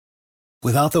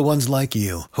Without the ones like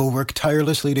you, who work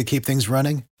tirelessly to keep things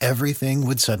running, everything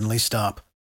would suddenly stop.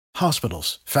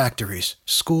 Hospitals, factories,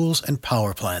 schools, and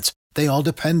power plants, they all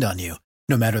depend on you.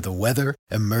 No matter the weather,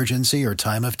 emergency, or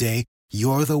time of day,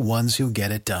 you're the ones who get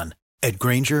it done. At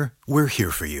Grainger, we're here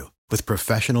for you with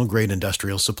professional-grade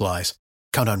industrial supplies.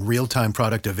 Count on real-time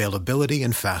product availability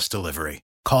and fast delivery.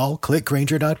 Call, click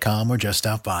Grainger.com, or just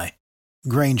stop by.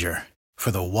 Grainger, for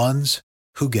the ones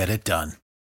who get it done.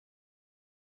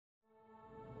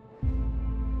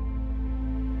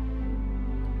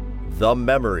 The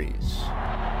memories.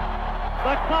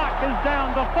 The clock is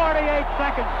down to 48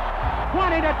 seconds.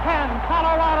 20-10,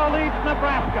 Colorado leads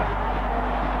Nebraska.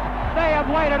 They have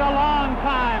waited a long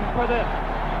time for this.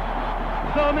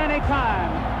 So many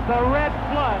times, the red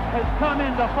flood has come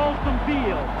into Folsom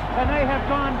Field, and they have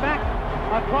gone back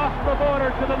across the border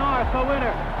to the north a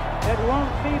winner. It won't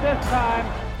be this time.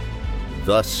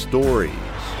 The stories.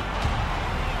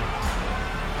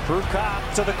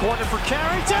 Prukop to the corner for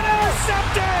Carrington,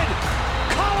 intercepted!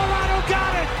 Colorado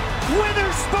got it!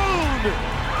 Witherspoon!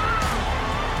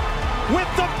 With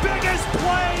the biggest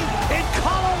play in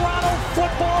Colorado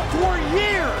football for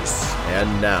years!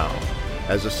 And now,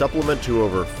 as a supplement to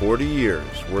over 40 years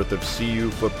worth of CU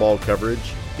football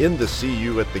coverage in the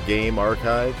CU at the Game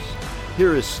archives,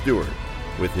 here is Stuart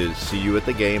with his CU at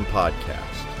the Game podcast.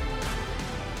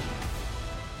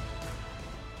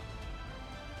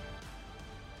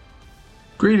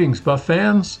 Greetings, Buff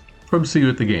fans, from CU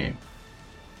at the Game.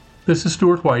 This is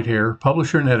Stuart Whitehair,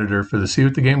 publisher and editor for the CU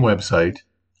at the Game website,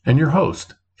 and your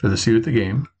host for the CU at the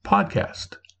Game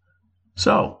podcast.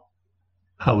 So,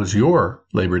 how was your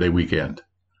Labor Day weekend?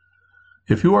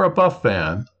 If you are a Buff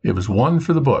fan, it was one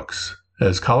for the books,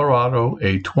 as Colorado,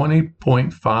 a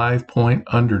 20.5-point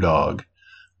underdog,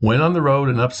 went on the road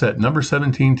and upset number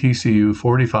 17 TCU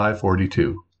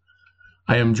 45-42.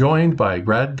 I am joined by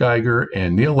Brad Geiger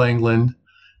and Neil Langland,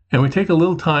 and we take a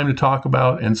little time to talk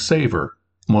about and savor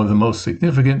one of the most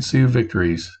significant CU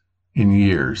victories in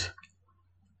years.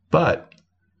 But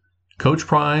Coach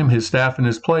Prime, his staff, and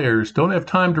his players don't have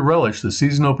time to relish the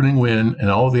season-opening win and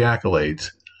all the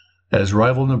accolades, as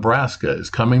rival Nebraska is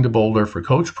coming to Boulder for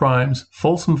Coach Prime's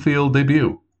Folsom Field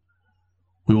debut.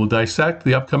 We will dissect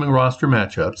the upcoming roster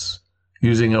matchups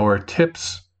using our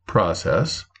T.I.P.S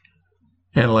process,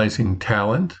 analyzing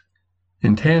talent,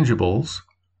 intangibles,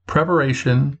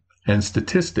 preparation, and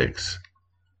statistics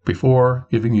before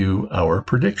giving you our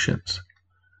predictions.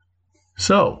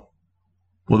 So,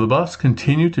 will the Buffs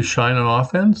continue to shine on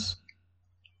offense?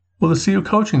 Will the CU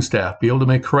coaching staff be able to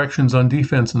make corrections on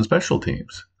defense and special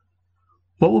teams?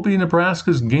 What will be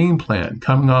Nebraska's game plan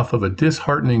coming off of a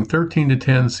disheartening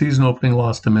 13-10 season opening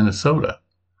loss to Minnesota?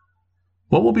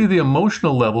 What will be the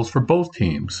emotional levels for both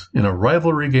teams in a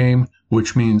rivalry game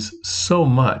which means so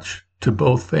much to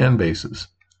both fan bases?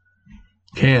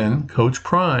 Can Coach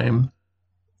Prime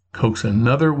coax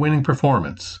another winning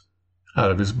performance out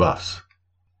of his Buffs?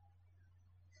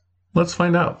 Let's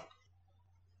find out.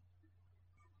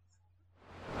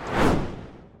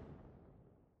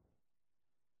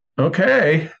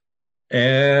 Okay,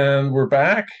 and we're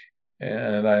back,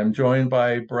 and I'm joined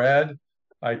by Brad.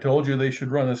 I told you they should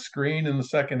run a screen in the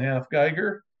second half,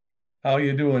 Geiger. How are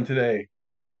you doing today?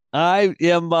 I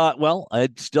am,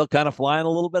 I'm still kind of flying a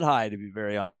little bit high, to be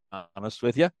very honest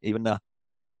with you. Even that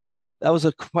was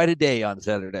quite a day on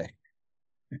Saturday.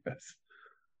 Yes.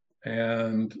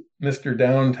 And Mr.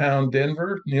 Downtown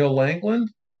Denver, Neil Langland,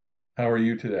 how are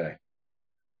you today?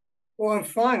 Well, I'm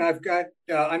fine. I've got,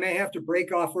 I may have to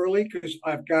break off early because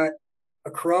I've got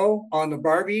a crow on the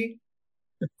Barbie.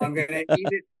 I'm going to eat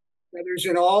it, feathers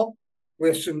and all,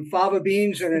 with some fava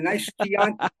beans and a nice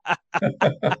Chianti.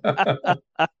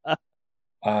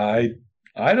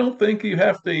 I don't think you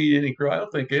have to eat any crow. I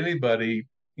don't think anybody,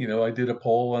 I did a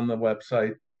poll on the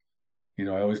website. I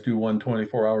always do one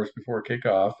 24 hours before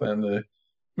kickoff, and the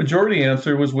majority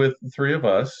answer was with the three of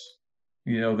us,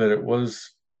 that it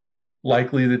was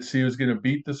likely that CU was going to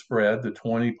beat the spread, the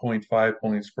 20.5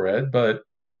 point spread, but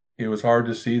it was hard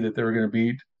to see that they were going to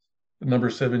beat the number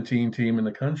 17 team in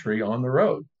the country on the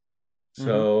road.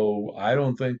 So I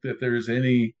don't think that there's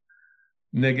any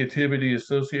negativity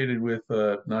associated with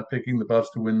not picking the Buffs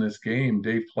to win this game.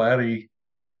 Dave Platty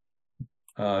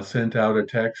sent out a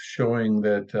text showing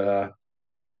that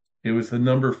it was the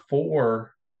number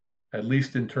 4, at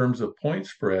least in terms of point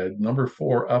spread, number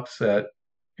 4 upset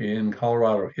in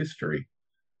Colorado history.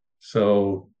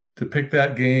 So to pick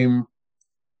that game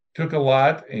took a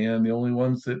lot, and the only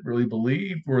ones that really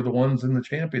believed were the ones in the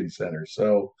Champion Center.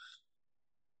 So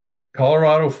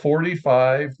Colorado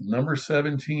 45, number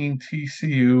 17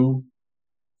 TCU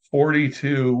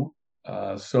 42.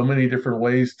 So many different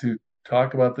ways to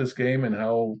talk about this game and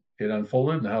how it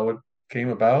unfolded and how it came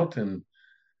about. And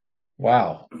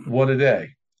wow, what a day.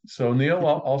 So, Neil,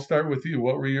 I'll start with you.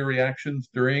 What were your reactions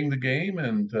during the game,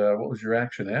 and what was your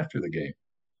reaction after the game?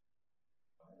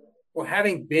 Well,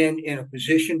 having been in a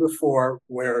position before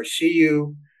where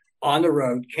CU on the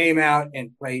road came out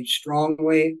and played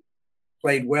strongly,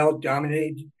 played well,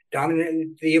 dominated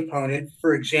the opponent.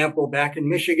 For example, back in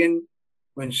Michigan,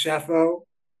 when Safo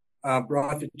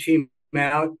brought the team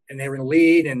out and they were in the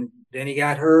lead, and then he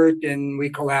got hurt and we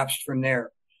collapsed from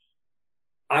there.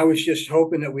 I was just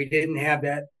hoping that we didn't have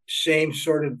that same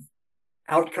sort of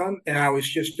outcome, and I was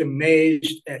just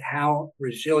amazed at how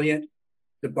resilient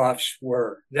the Buffs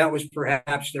were. That was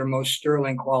perhaps their most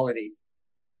sterling quality.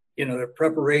 Their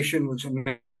preparation was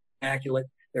immaculate,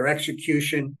 their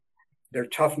execution, their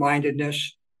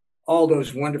tough-mindedness, all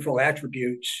those wonderful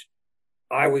attributes.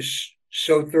 I was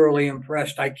so thoroughly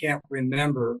impressed. I can't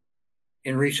remember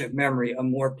in recent memory a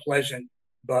more pleasant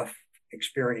Buff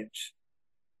experience.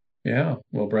 Yeah,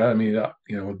 well, Brad, I mean,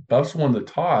 Buffs won the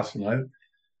toss, and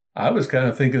I was kind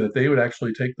of thinking that they would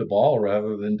actually take the ball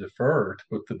rather than defer to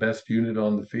put the best unit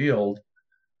on the field.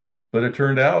 But it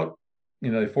turned out,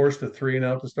 they forced a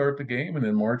 3-and-out to start the game and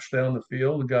then marched down the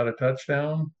field and got a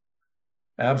touchdown.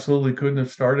 Absolutely couldn't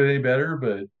have started any better.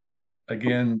 But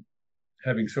again,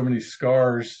 having so many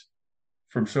scars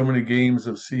from so many games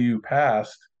of CU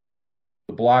past,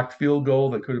 the blocked field goal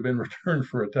that could have been returned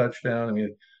for a touchdown. I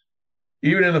mean,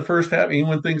 even in the first half, even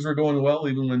when things were going well,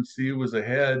 even when CU was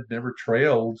ahead, never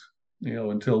trailed,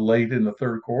 until late in the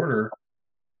third quarter,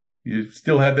 you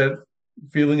still had that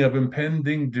feeling of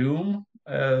impending doom,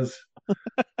 as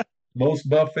most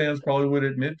Buff fans probably would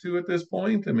admit to at this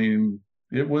point. I mean,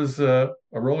 it was a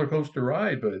roller coaster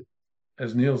ride, but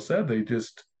as Neil said, they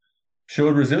just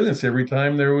showed resilience every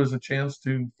time there was a chance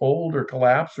to fold or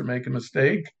collapse or make a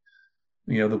mistake.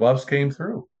 The Buffs came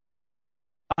through.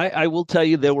 I will tell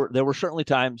you, there were certainly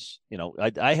times,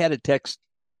 I had a text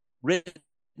written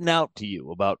out to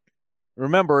you about,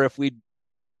 remember, if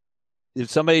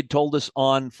somebody had told us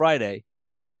on Friday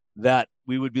that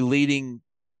we would be leading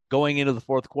going into the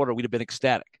fourth quarter, we'd have been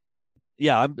ecstatic.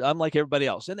 Yeah, I'm like everybody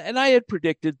else. And I had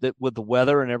predicted that with the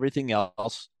weather and everything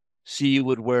else, CU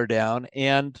would wear down.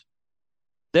 And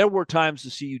there were times the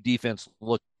CU defense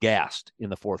looked gassed in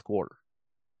the fourth quarter.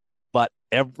 But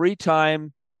every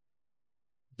time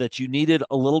that you needed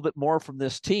a little bit more from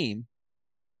this team,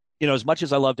 as much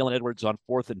as I love Dylan Edwards on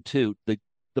 4th and 2,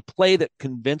 the play that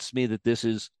convinced me that this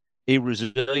is a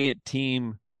resilient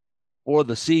team for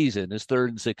the season is 3rd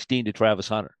and 16 to Travis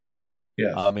Hunter.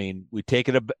 Yes. I mean, we'd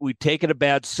taken a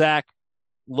bad sack,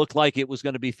 looked like it was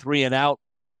going to be 3-and-out,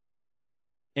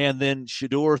 and then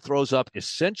Shedeur throws up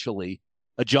essentially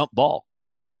a jump ball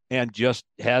and just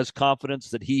has confidence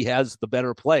that he has the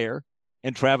better player.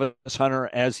 And Travis Hunter,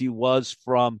 as he was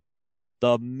from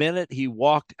the minute he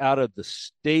walked out of the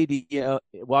stadium,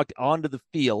 walked onto the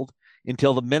field,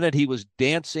 until the minute he was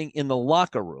dancing in the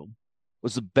locker room,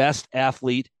 was the best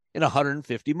athlete in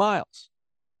 150 miles.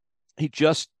 He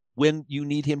just, when you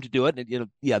need him to do it, and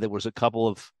there was a couple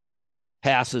of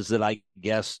passes that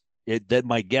that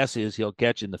my guess is he'll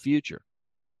catch in the future.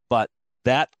 But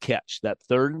that catch, that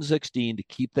 3rd and 16 to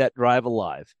keep that drive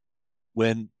alive,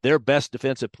 when their best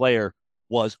defensive player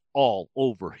was all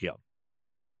over him,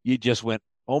 you just went,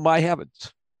 oh my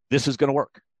heavens, this is going to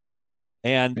work.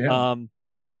 And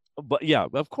but yeah,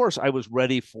 of course I was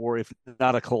ready for, if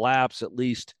not a collapse, at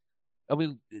least, I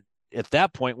mean, at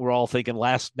that point we're all thinking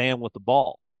last man with the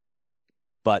ball.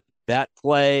 But that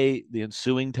play, the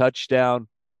ensuing touchdown,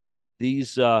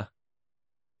 these are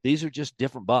just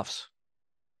different Buffs.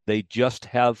 They just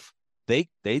they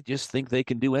just think they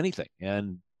can do anything.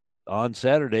 And on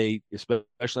Saturday,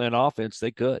 especially on offense,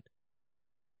 they could.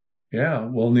 Yeah.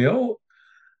 Well, Neil,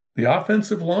 the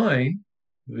offensive line,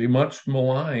 the much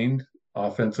maligned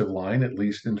offensive line, at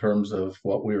least in terms of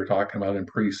what we were talking about in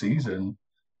preseason,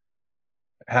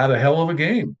 had a hell of a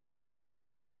game.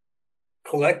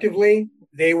 Collectively,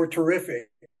 they were terrific.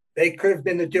 They could have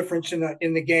been the difference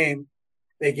in the game.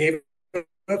 They gave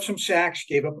up some sacks,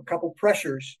 gave up a couple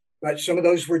pressures, but some of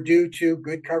those were due to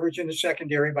good coverage in the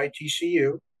secondary by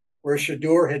TCU, where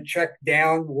Shedeur had checked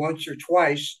down once or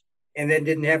twice and then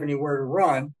didn't have anywhere to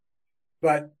run.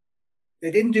 But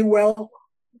they didn't do well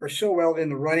or so well in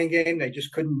the running game. They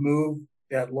just couldn't move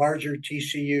that larger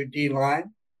TCU D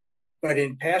line. But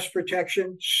in pass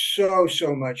protection, so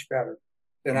much better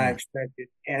than I expected,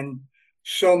 and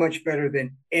so much better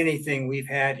than anything we've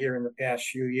had here in the past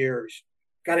few years.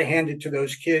 Got to hand it to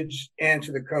those kids and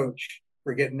to the coach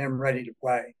for getting them ready to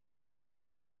play.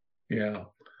 Yeah.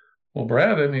 Well,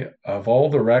 Brad, I mean, of all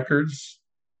the records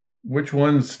which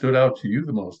one stood out to you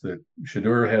the most? That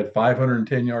Shedeur had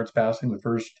 510 yards passing, the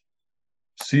first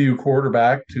CU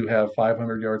quarterback to have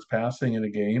 500 yards passing in a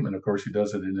game. And of course, he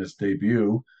does it in his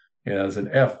debut as an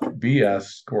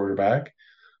FBS quarterback.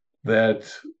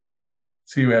 That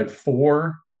CU had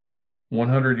 4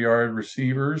 100-yard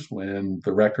receivers when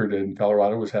the record in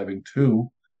Colorado was having 2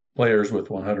 players with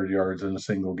 100 yards in a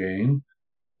single game.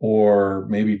 Or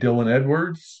maybe Dylan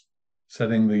Edwards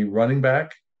setting the running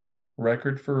back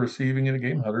record for receiving in a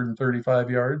game,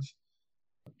 135 yards.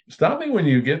 Stop me when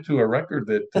you get to a record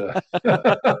that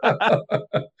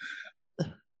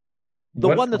the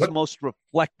one that's most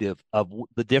reflective of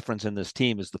the difference in this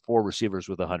team is the 4 receivers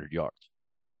with 100 yards.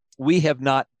 We have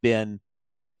not been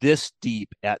this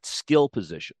deep at skill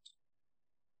positions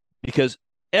because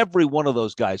every one of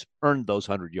those guys earned those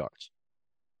 100 yards.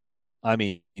 I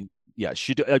mean, yeah,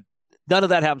 none of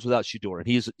that happens without Shedeur, and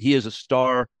he is a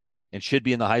star and should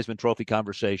be in the Heisman Trophy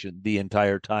conversation the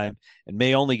entire time, and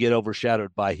may only get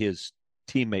overshadowed by his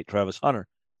teammate Travis Hunter.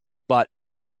 But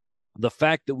the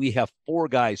fact that we have 4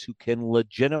 guys who can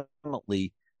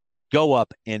legitimately go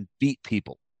up and beat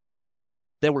people.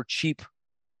 There were cheap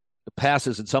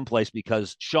passes in some place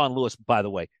because Sean Lewis, by the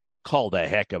way, called a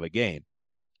heck of a game.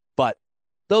 But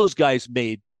those guys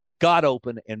got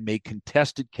open and made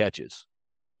contested catches.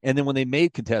 And then when they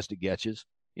made contested catches,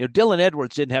 Dylan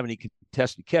Edwards didn't have any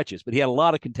contested catches, but he had a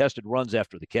lot of contested runs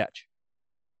after the catch.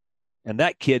 And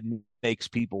that kid makes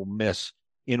people miss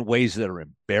in ways that are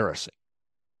embarrassing.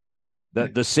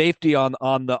 The safety on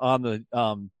the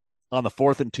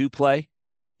 4th and 2 play,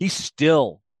 he's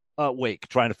still awake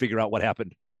trying to figure out what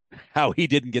happened, how he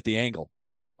didn't get the angle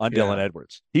on Dylan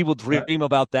Edwards. He will dream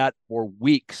about that for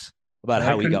weeks, about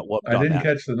how he got whooped. I didn't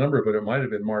catch the number, but it might have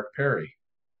been Mark Perry.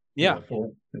 Yeah.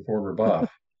 The former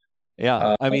Buff.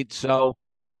 Yeah. I mean, so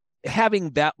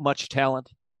having that much talent,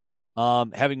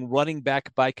 having running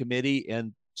back by committee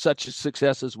and such a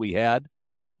success as we had,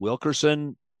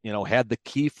 Wilkerson, had the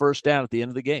key first down at the end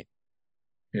of the game.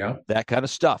 Yeah. That kind of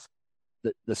stuff.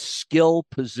 The skill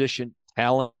position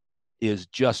talent is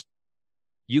just,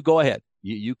 you go ahead.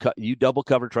 You double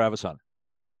cover Travis Hunter.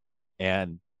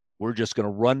 And we're just going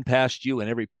to run past you in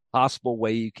every possible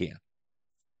way you can.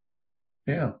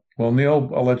 Yeah. Well,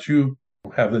 Neil, I'll let you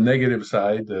have the negative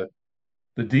side. The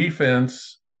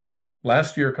defense,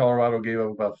 last year, Colorado gave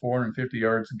up about 450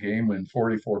 yards a game and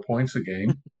 44 points a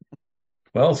game.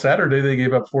 Well, Saturday, they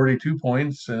gave up 42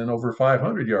 points and over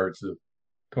 500 yards of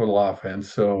total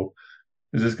offense. So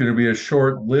is this going to be a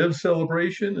short-lived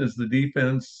celebration? Is the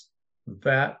defense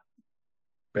that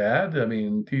bad? I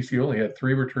mean, TCU only had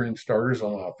 3 returning starters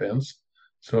on offense.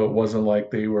 So it wasn't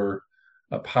like they were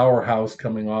a powerhouse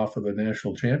coming off of the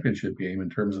national championship game in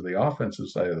terms of the offensive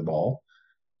side of the ball.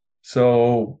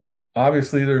 So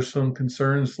obviously there's some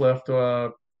concerns left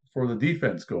for the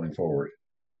defense going forward.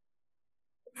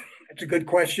 It's a good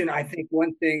question. I think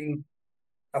one thing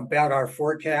about our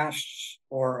forecasts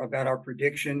or about our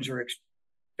predictions or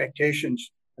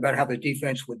expectations about how the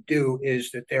defense would do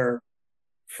is that their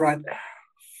front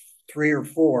 3 or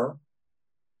 4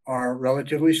 are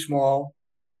relatively small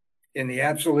in the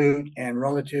absolute and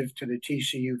relative to the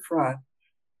TCU front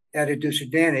at a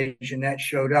disadvantage, and that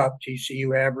showed up.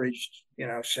 TCU averaged,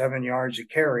 7 yards a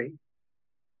carry,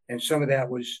 and some of that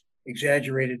was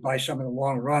exaggerated by some of the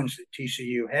long runs that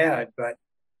TCU had. But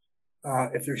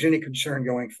if there's any concern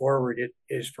going forward, it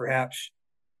is perhaps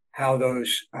how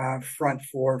those front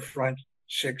 4, front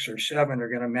 6 or 7 are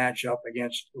going to match up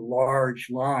against large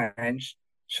lines,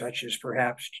 such as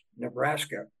perhaps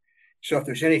Nebraska. So if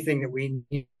there's anything that we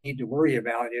need to worry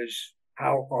about is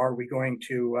how are we going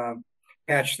to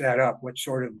patch that up? What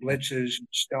sort of blitzes,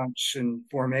 stunts, and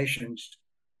formations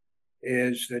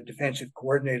is the defensive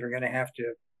coordinator going to have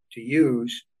to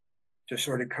use to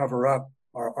sort of cover up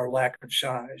our lack of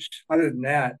size? Other than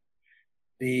that,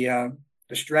 the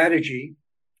strategy,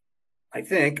 I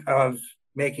think, of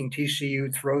making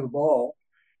TCU throw the ball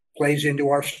plays into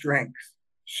our strength.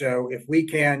 So if we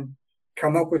can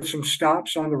come up with some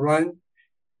stops on the run,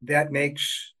 that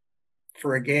makes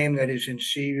for a game that is in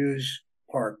CU's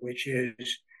park, which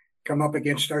is come up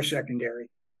against our secondary.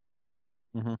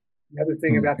 Mm-hmm. The other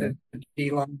thing about the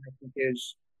D-line, I think,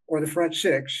 is, or the front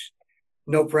 6,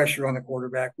 no pressure on the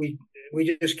quarterback. We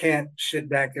just can't sit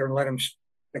back there and let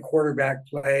the quarterback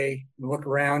play and look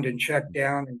around and check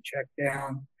down,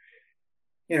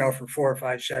 for 4 or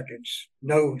 5 seconds.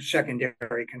 No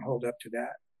secondary can hold up to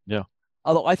that. Yeah.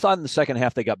 Although I thought in the second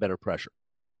half they got better pressure.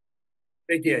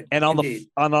 They did. And on the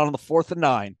 4th and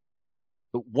 9,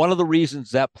 one of the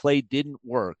reasons that play didn't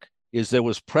work is there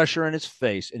was pressure in his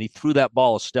face, and he threw that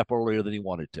ball a step earlier than he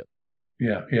wanted to.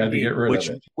 Yeah, he had to get rid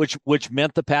of it. Which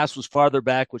meant the pass was farther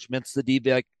back, which meant the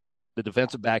D-back, the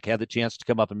defensive back, had the chance to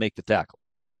come up and make the tackle.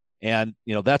 And,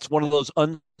 that's one of those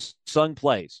unsung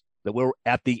plays that we're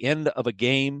at the end of a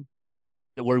game,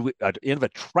 at the end of a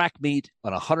track meet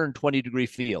on a 120-degree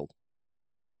field.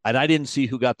 And I didn't see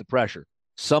who got the pressure.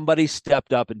 Somebody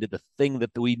stepped up and did the thing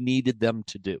that we needed them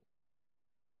to do.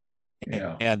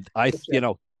 Yeah. And I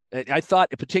thought,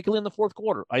 particularly in the fourth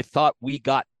quarter, I thought we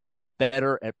got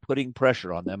better at putting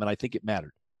pressure on them, and I think it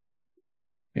mattered.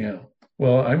 Yeah.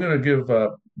 Well, I'm going to give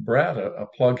Brad a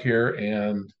plug here,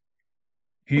 and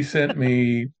he sent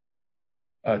me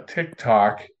a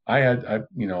TikTok. I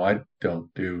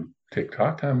don't do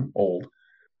TikTok. I'm old,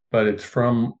 but it's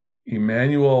from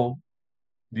Emmanuel.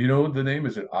 Do you know the name?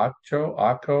 Is it Accho?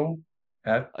 Accho?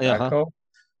 Accho?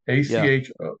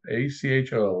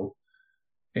 ACHO.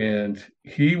 And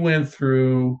he went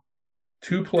through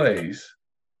two plays.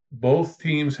 Both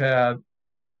teams had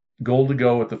goal to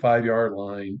go at the 5-yard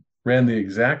line, ran the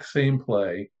exact same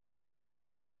play.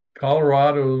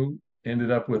 Colorado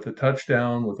ended up with a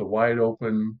touchdown with a wide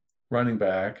open running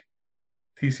back.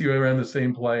 TCU ran the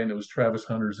same play, and it was Travis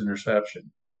Hunter's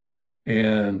interception.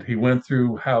 And he went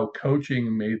through how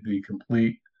coaching made the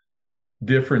complete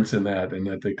difference in that, and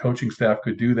that the coaching staff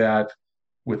could do that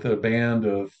with a band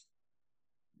of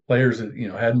players that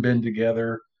hadn't been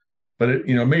together. But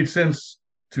it made sense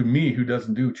to me, who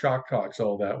doesn't do chalk talks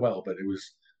all that well, but it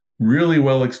was really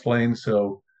well explained.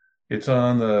 So it's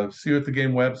on the See You at the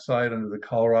Game website under the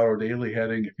Colorado Daily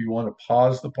heading. If you want to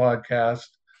pause the podcast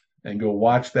and go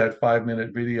watch that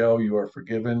 5-minute video, you are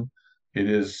forgiven. It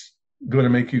is going to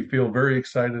make you feel very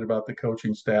excited about the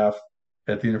coaching staff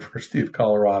at the University of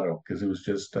Colorado, because it was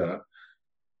just an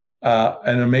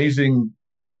amazing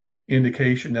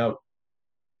indication. Now,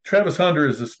 Travis Hunter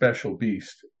is a special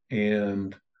beast,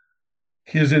 and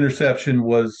his interception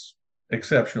was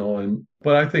exceptional.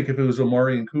 But I think if it was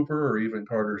Omarion Cooper or even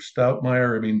Carter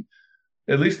Stoutmeyer,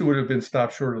 at least it would have been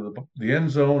stopped short of the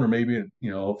end zone, or maybe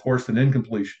forced an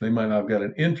incompletion. They might not have got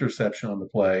an interception on the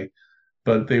play,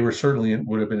 but they were certainly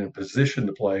would have been in position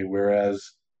to play.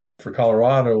 Whereas for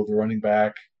Colorado, the running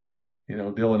back,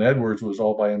 Dylan Edwards, was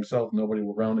all by himself. Nobody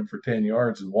around him for 10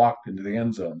 yards and walked into the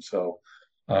end zone. So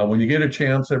when you get a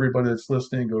chance, everybody that's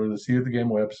listening, go to the See You at the Game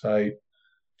website,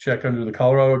 check under the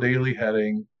Colorado Daily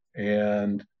heading,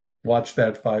 and watch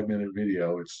that 5-minute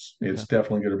video. It's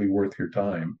definitely going to be worth your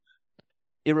time.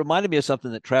 It reminded me of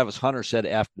something that Travis Hunter said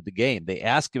after the game. They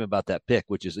asked him about that pick,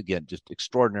 which is, again, just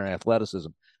extraordinary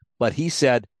athleticism. But he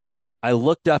said, I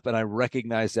looked up and I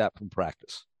recognized that from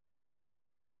practice.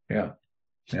 Yeah.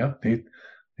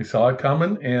 He saw it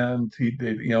coming, and he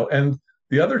did, and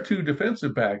the other two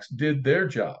defensive backs did their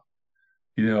job.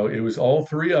 It was all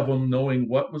three of them knowing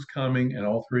what was coming and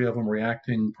all three of them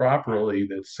reacting properly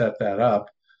that set that up.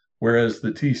 Whereas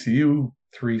the TCU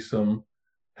threesome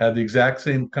had the exact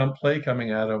same play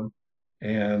coming at them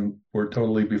and were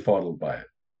totally befuddled by it.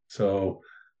 So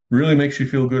really makes you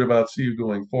feel good about CU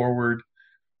going forward.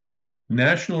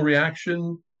 National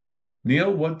reaction.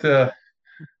 Neil, what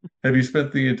have you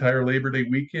spent the entire Labor Day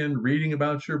weekend reading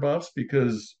about your Buffs?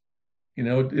 Because,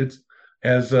 it's,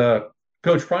 as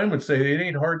Coach Prime would say, it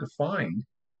ain't hard to find.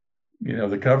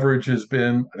 The coverage has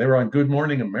been, they were on Good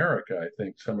Morning America, I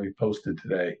think somebody posted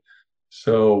today.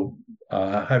 So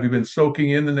have you been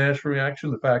soaking in the national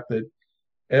reaction? The fact that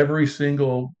every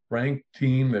single ranked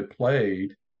team that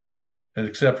played, and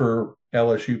except for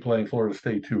LSU playing Florida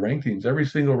State, 2 ranked teams, every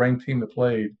single ranked team that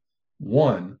played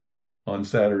won on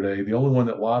Saturday. The only one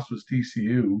that lost was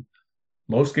TCU.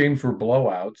 Most games were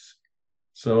blowouts.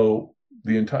 So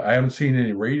I haven't seen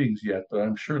any ratings yet, but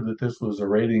I'm sure that this was a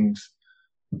ratings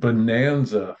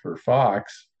bonanza for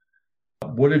Fox.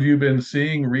 What have you been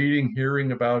seeing, reading,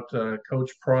 hearing about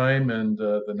Coach Prime and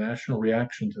the national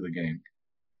reaction to the game?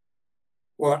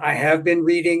 Well, I have been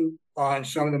reading on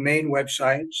some of the main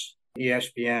websites,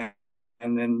 ESPN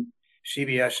and then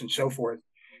CBS and so forth.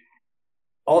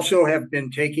 Also have been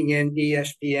taking in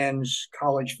ESPN's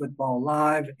College Football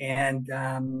Live and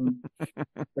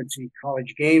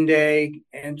College Game Day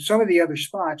and some of the other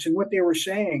spots. And what they were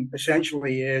saying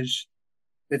essentially is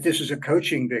that this is a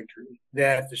coaching victory,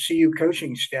 that the CU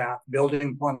coaching staff,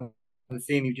 building upon the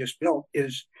theme you just built,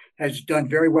 has done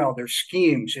very well. Their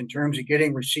schemes in terms of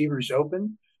getting receivers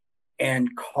open and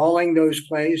calling those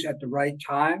plays at the right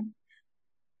time.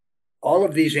 All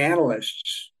of these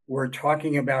analysts were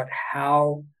talking about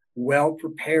how well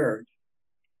prepared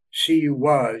CU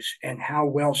was and how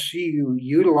well CU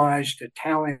utilized the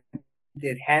talent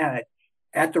it had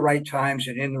at the right times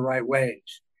and in the right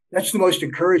ways. That's the most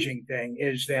encouraging thing,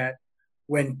 is that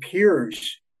when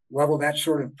peers level that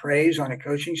sort of praise on a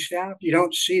coaching staff. You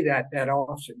don't see that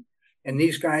often. And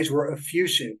these guys were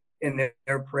effusive in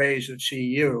their praise of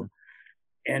CU.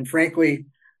 And frankly,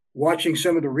 watching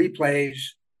some of the replays,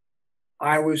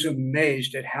 I was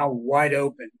amazed at how wide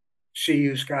open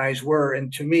CU's guys were.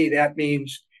 And to me, that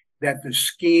means that the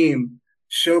scheme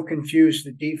so confused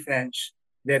the defense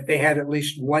that they had at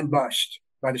least one bust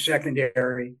by the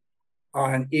secondary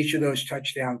on each of those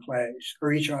touchdown plays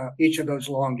or each of those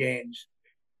long gains.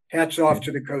 Hats off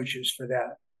to the coaches for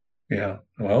that. Yeah.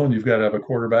 Well, and you've got to have a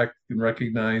quarterback who can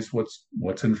recognize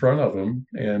what's in front of him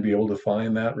and be able to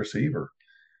find that receiver.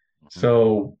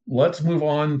 So let's move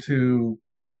on to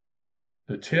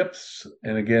the tips.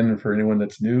 And again, for anyone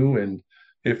that's new, and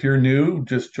if you're new,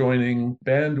 just joining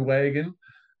bandwagon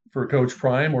for Coach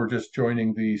Prime or just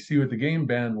joining the See You at the Game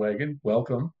bandwagon,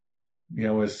 welcome. You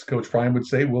know, as Coach Prime would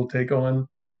say, we'll take on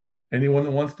anyone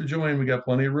that wants to join. We got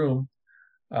plenty of room.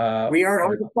 We aren't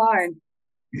hard to find.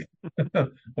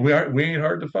 We ain't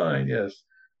hard to find, yes.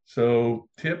 So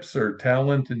tips are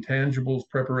talent, intangibles,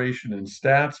 preparation, and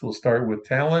stats. We'll start with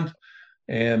talent.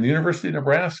 And the University of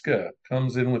Nebraska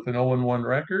comes in with an 0-1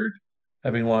 record,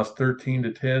 having lost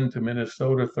 13-10 to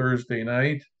Minnesota Thursday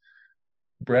night.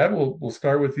 Brad, we'll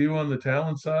start with you on the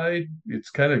talent side.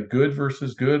 It's kind of good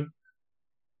versus good.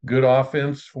 Good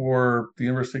offense for the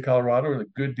University of Colorado and a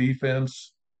good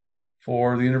defense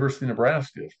for the University of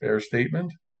Nebraska. Fair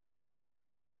statement?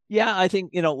 Yeah, I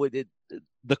think,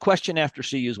 the question after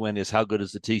CU's win is how good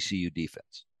is the TCU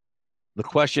defense? The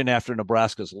question after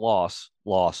Nebraska's loss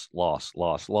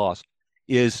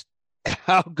is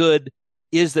how good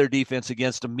is their defense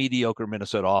against a mediocre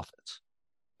Minnesota offense?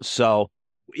 So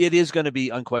it is going to be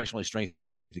unquestionably strength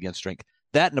against strength.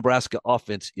 That Nebraska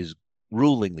offense is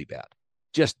rulingly bad,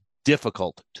 just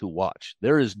difficult to watch.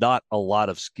 There is not a lot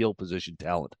of skill position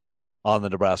talent on the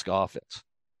Nebraska offense.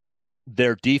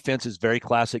 Their defense is very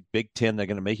classic Big Ten. They're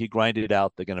going to make you grind it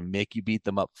out. They're going to make you beat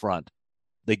them up front.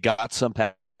 They got some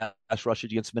pass rush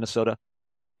against Minnesota.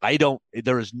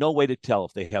 There is no way to tell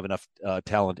if they have enough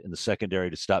talent in the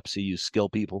secondary to stop CU's skill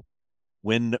people.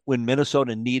 When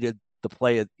Minnesota needed the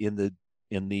play in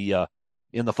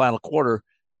the final quarter,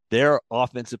 their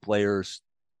offensive players,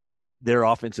 their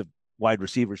offensive wide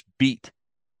receivers beat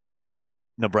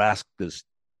Nebraska's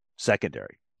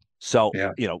secondary. So,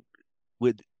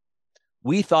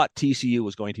 we thought TCU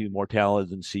was going to be more talented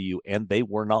than CU, and they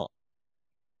were not.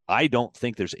 I don't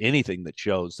think there's anything that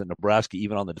shows that Nebraska,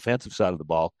 even on the defensive side of the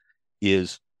ball,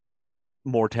 is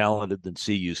more talented than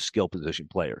CU's skill position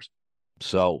players.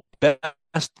 So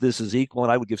best this is equal,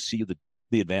 and I would give CU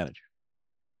the advantage.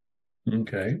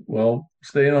 Okay. Well,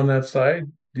 staying on that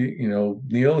side,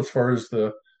 Neil, as far as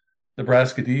the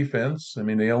Nebraska defense, I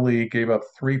mean, they only gave up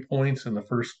 3 points in the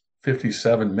first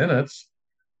 57 minutes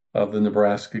of the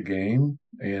Nebraska game.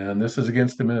 And this is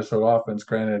against the Minnesota offense.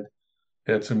 Granted,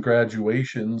 had some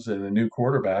graduations and a new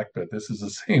quarterback, but this is the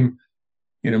same,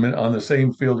 on the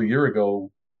same field a year ago,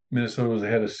 Minnesota was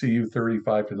ahead of CU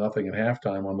 35-0 at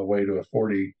halftime on the way to a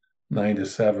 49-7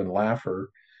 laugher.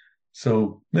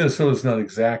 So Minnesota's not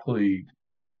exactly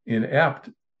inept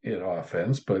in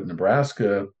offense, but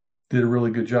Nebraska did a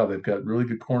really good job. They've got really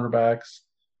good cornerbacks.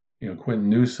 Quentin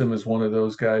Newsom is one of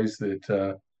those guys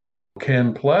that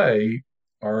can play.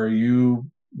 Are you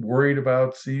worried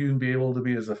about CU be able to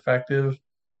be as effective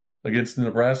against the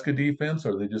Nebraska defense?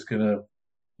 Or are they just going to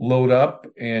load up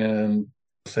and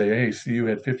say, hey, CU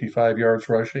had 55 yards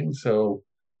rushing, so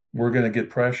we're going to get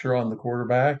pressure on the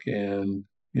quarterback and,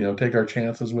 take our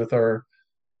chances with our,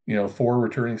 4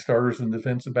 returning starters in the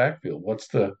defensive backfield? What's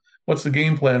the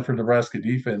game plan for Nebraska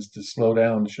defense to slow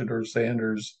down Shedeur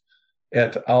Sanders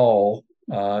et al.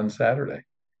 On Saturday?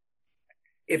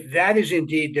 If that is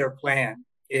indeed their plan,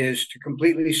 is to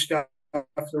completely stuff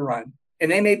the run,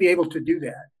 and they may be able to do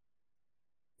that,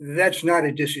 that's not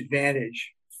a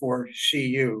disadvantage for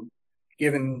CU,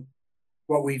 given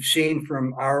what we've seen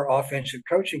from our offensive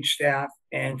coaching staff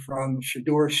and from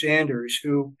Shedeur Sanders,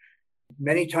 who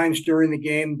many times during the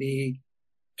game, the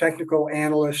technical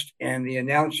analyst and the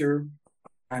announcer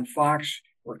on Fox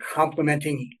were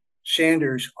complimenting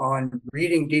Sanders on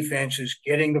reading defenses,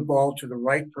 getting the ball to the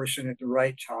right person at the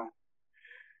right time.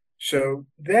 So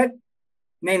that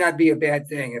may not be a bad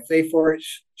thing. If they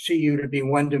force CU to be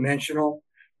one-dimensional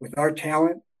with our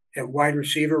talent at wide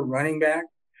receiver, running back,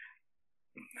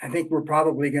 I think we're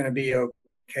probably going to be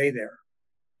okay there.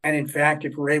 And in fact,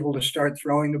 if we're able to start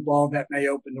throwing the ball, that may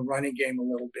open the running game a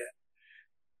little bit.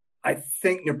 I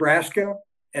think Nebraska,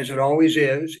 as it always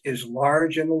is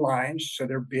large in the lines, so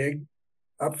they're big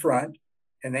up front,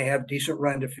 and they have decent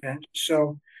run defense.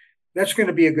 So that's going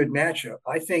to be a good matchup.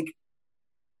 I think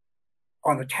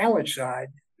on the talent side,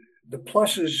 the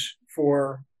pluses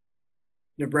for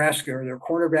Nebraska are their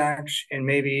cornerbacks and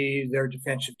maybe their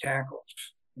defensive tackles.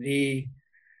 The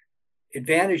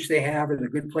advantage they have are the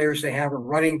good players they have a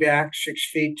running back, 6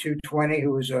 feet, 220,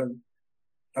 who is a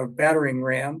battering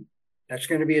ram. That's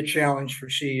going to be a challenge for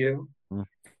CU.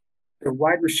 Their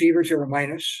wide receivers are a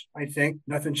minus, I think.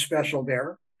 Nothing special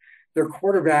there. Their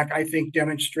quarterback, I think,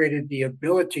 demonstrated the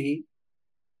ability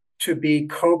to be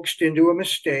coaxed into a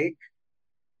mistake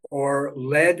or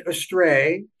led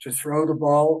astray to throw the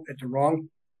ball at the wrong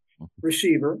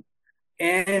receiver.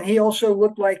 And he also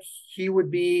looked like he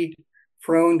would be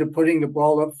prone to putting the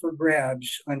ball up for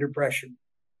grabs under pressure.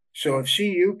 So if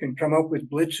CU can come up with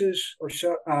blitzes or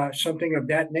something of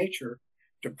that nature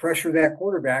to pressure that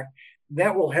quarterback,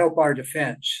 that will help our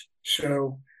defense.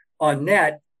 So on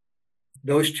net,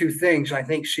 those two things, I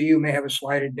think CU may have a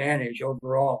slight advantage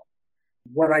overall.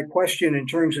 What I question in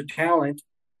terms of talent,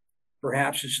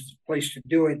 perhaps is the place to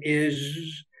do it,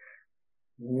 is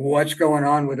what's going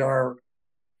on with our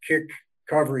kick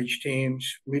coverage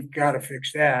teams. We've got to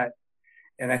fix that.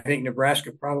 And I think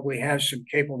Nebraska probably has some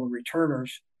capable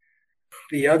returners.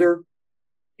 The other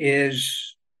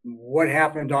is what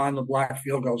happened on the blocked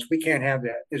field goals. We can't have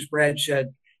that. As Brad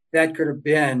said, that could have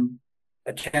been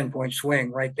a 10-point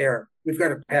swing right there. We've got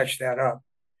to patch that up.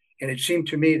 And it seemed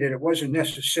to me that it wasn't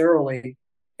necessarily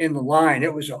in the line.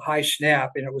 It was a high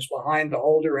snap, and it was behind the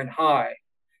holder and high.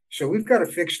 So we've got to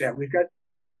fix that. We've got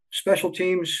special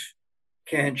teams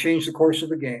can change the course of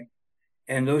the game.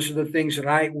 And those are the things that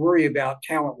I worry about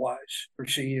talent-wise for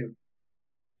CU.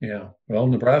 Yeah. Well,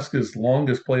 Nebraska's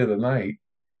longest play of the night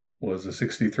was a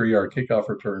 63-yard kickoff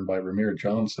return by Ramir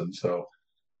Johnson. So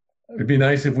it'd be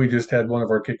nice if we just had one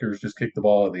of our kickers just kick the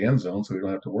ball out of the end zone so we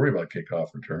don't have to worry about kickoff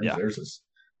returns. Yeah.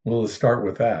 We'll start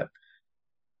with that.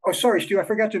 Oh, sorry, Stu. I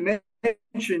forgot to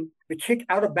mention the kick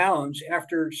out of bounds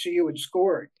after CU had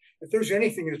scored. If there's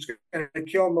anything that's going to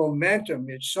kill momentum,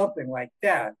 it's something like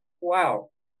that. Wow.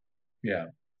 Yeah.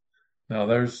 Now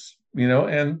there's,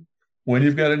 and when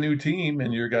you've got a new team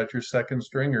and you've got your second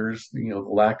stringers, the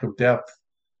lack of depth,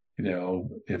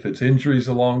 if it's injuries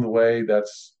along the way,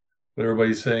 that's what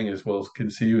everybody's saying is, well,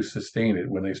 can CU sustain it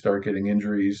when they start getting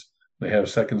injuries? They have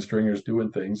second stringers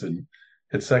doing things, and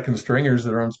it's second stringers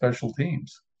that are on special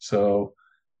teams. So,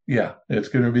 yeah, it's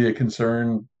going to be a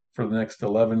concern for the next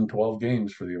 11, 12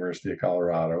 games for the University of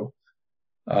Colorado.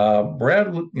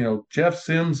 Brad, Jeff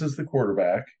Sims is the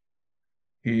quarterback.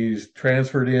 He's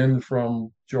transferred in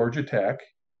from Georgia Tech,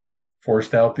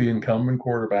 forced out the incumbent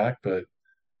quarterback, but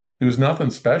he was nothing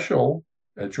special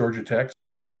at Georgia Tech.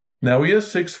 Now he is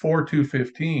 6'4",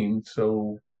 215.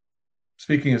 So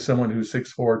speaking of someone who's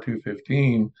 6'4",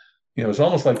 215, it's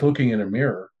almost like looking in a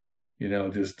mirror. We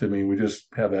just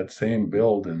have that same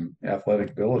build and athletic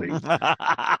ability.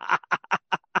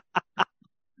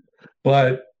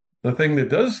 But the thing that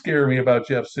does scare me about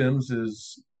Jeff Sims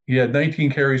is he had 19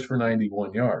 carries for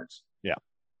 91 yards. Yeah.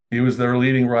 He was their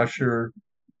leading rusher.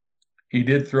 He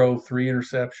did throw 3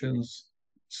 interceptions.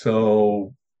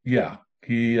 So, yeah,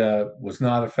 he was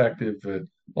not effective at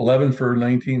 11 for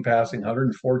 19 passing,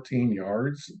 114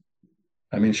 yards.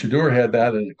 I mean, Shedeur had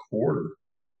that in a quarter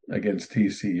against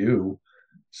TCU.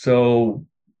 So,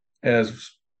 as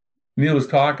Neil was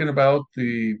talking about,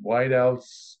 the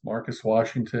wideouts, Marcus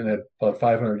Washington at about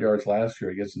 500 yards last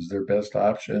year, I guess, is their best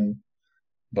option.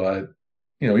 But,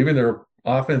 even their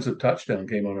offensive touchdown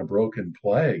came on a broken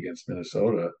play against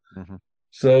Minnesota. Mm-hmm.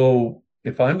 So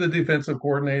if I'm the defensive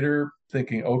coordinator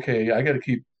thinking, okay, I got to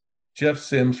keep Jeff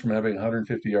Sims from having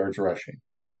 150 yards rushing.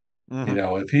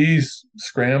 Mm-hmm. If he's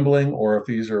scrambling or if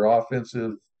these are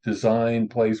offensive design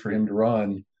plays for him to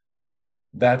run,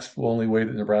 that's the only way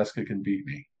that Nebraska can beat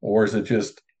me. Or is it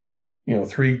just,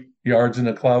 3 yards in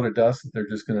a cloud of dust that they're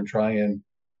just going to try and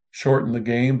shorten the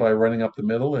game by running up the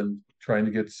middle and trying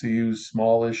to get CU's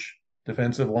smallish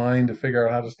defensive line to figure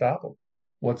out how to stop them?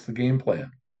 What's the game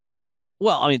plan?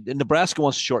 Well, I mean, Nebraska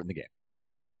wants to shorten the game.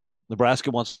 Nebraska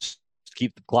wants to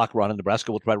keep the clock running.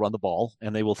 Nebraska will try to run the ball,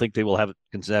 and they will think they will have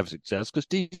success because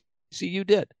TCU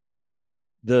did.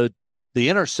 The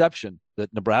interception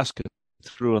that Nebraska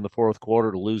threw in the fourth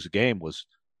quarter to lose the game was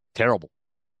terrible.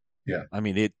 Yeah. I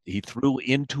mean, he threw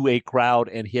into a crowd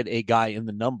and hit a guy in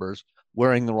the numbers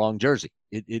wearing the wrong jersey.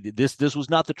 This was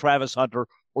not the Travis Hunter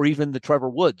or even the Trevor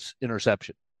Woods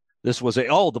interception. This was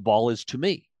the ball is to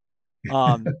me.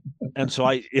 And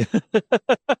so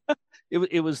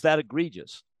it was that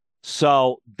egregious.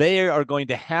 So they are going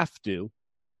to have to.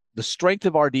 The strength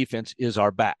of our defense is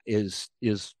our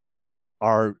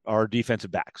our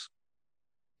defensive backs.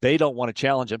 They don't want to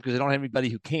challenge them because they don't have anybody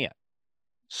who can.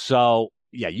 So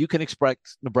yeah, you can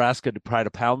expect Nebraska to try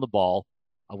to pound the ball.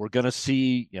 We're going to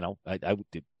see,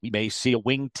 we may see a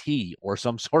wing T or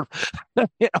some sort of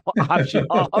option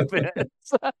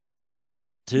offense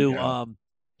to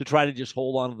try to just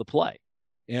hold on to the play,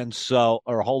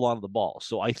 or hold on to the ball.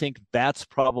 So I think that's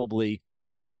probably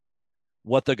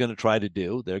what they're going to try to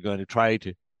do. They're going to try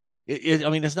to.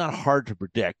 It's not hard to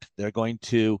predict. They're going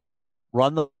to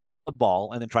run the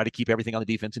ball and then try to keep everything on the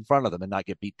defense in front of them and not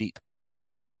get beat deep.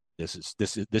 This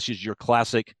is your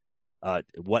classic.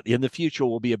 What in the future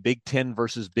will be a Big 10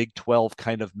 versus Big 12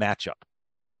 kind of matchup.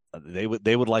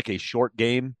 They would like a short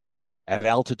game at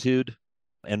altitude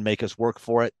and make us work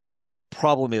for it.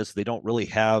 Problem is they don't really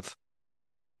have.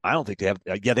 I don't think they have.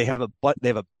 They have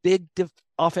a big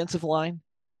offensive line,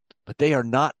 but they are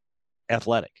not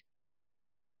athletic.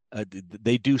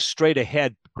 They do straight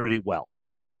ahead pretty well,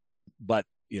 but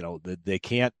they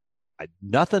can't.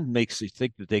 Nothing makes you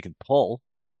think that they can pull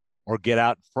or get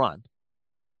out in front.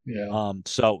 Yeah.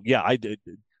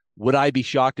 Would I be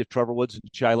shocked if Trevor Woods and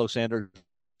Shiloh Sanders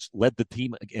led the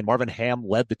team and Marvin Ham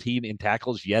led the team in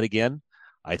tackles yet again?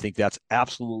 I think that's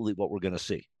absolutely what we're going to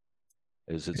see.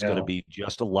 It's going to be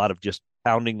just a lot of just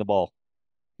pounding the ball.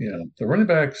 Yeah, the running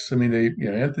backs.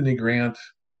 Anthony Grant,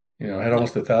 had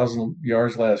almost 1,000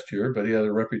 yards last year, but he had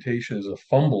a reputation as a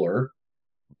fumbler.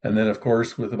 And then, of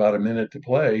course, with about a minute to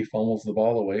play, fumbles the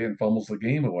ball away and fumbles the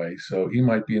game away. So he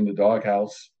might be in the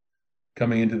doghouse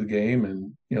coming into the game.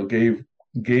 And,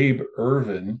 Gabe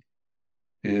Irvin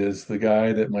is the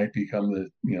guy that might become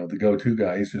the go-to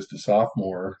guy. He's just a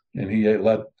sophomore. And he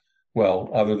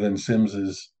other than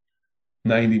Sims's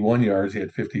 91 yards, he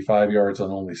had 55 yards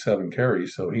on only 7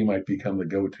 carries. So he might become the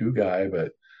go-to guy.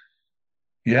 But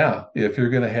yeah, if you're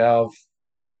going to have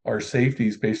our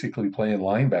safeties basically playing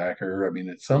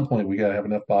linebacker, at some point we got to have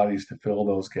enough bodies to fill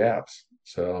those gaps.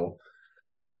 So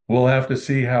we'll have to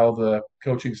see how the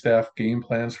coaching staff game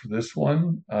plans for this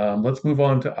one. Let's move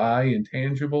on to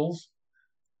intangibles.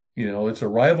 It's a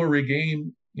rivalry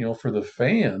game, for the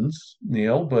fans,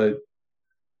 Neil, but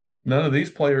none of these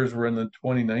players were in the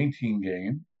 2019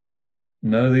 game.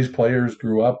 None of these players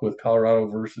grew up with Colorado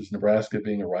versus Nebraska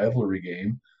being a rivalry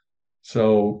game.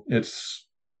 So it's,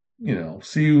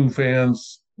 CU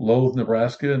fans loathe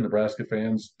Nebraska and Nebraska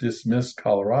fans dismiss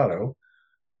Colorado.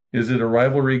 Is it a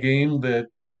rivalry game that,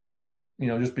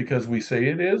 just because we say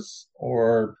it is,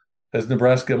 or has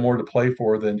Nebraska more to play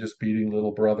for than just beating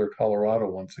little brother Colorado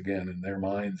once again in their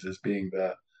minds as being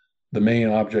the main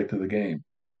object of the game?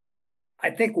 I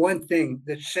think one thing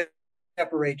that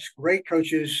separates great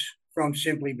coaches from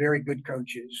simply very good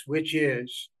coaches, which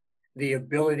is the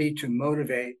ability to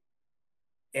motivate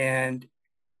and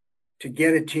to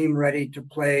get a team ready to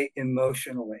play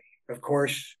emotionally. Of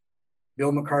course,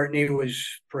 Bill McCartney was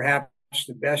perhaps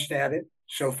the best at it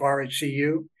so far at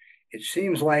CU. It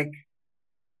seems like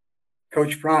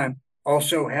Coach Prime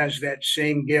also has that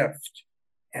same gift.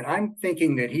 And I'm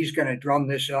thinking that he's going to drum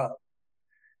this up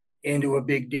into a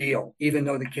big deal, even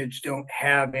though the kids don't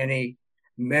have any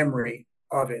memory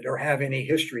of it or have any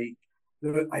history.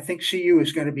 I think CU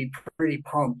is going to be pretty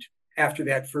pumped after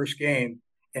that first game.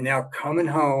 And now coming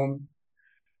home,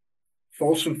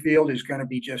 Folsom Field is going to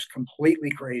be just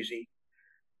completely crazy.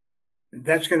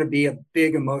 That's going to be a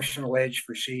big emotional edge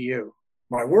for CU.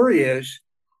 My worry is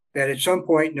that at some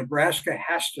point, Nebraska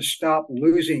has to stop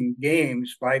losing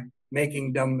games by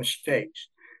making dumb mistakes.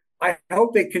 I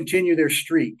hope they continue their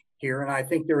streak here, and I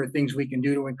think there are things we can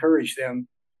do to encourage them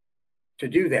to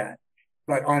do that.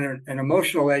 But on an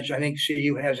emotional edge, I think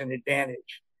CU has an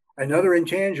advantage. Another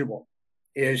intangible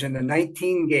is in the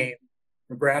 19 game,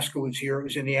 Nebraska was here. It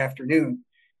was in the afternoon.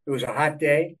 It was a hot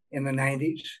day in the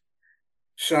 90s,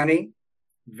 sunny,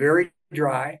 very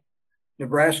dry.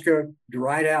 Nebraska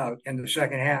dried out in the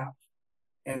second half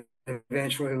and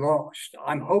eventually lost.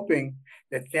 I'm hoping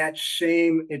that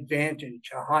same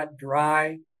advantage, a hot,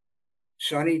 dry,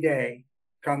 sunny day,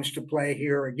 comes to play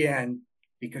here again,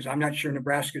 because I'm not sure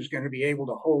Nebraska is going to be able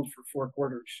to hold for 4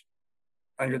 quarters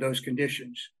under those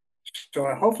conditions. So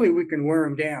hopefully we can wear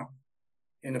them down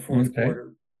in the fourth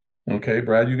quarter. Okay,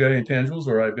 Brad, you got any intangibles,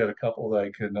 or I've got a couple that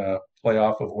I can play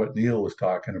off of what Neil was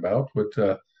talking about.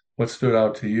 What stood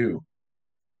out to you?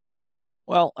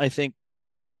 Well, I think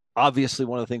obviously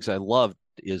one of the things I loved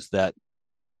is that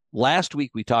last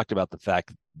week we talked about the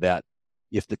fact that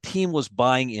if the team was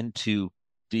buying into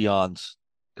Deion's,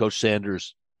 Coach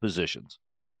Sanders' positions,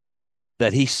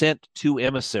 that he sent 2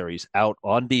 emissaries out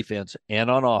on defense and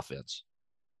on offense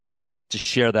to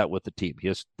share that with the team.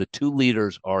 The 2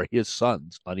 leaders are his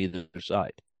sons on either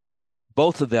side.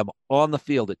 Both of them on the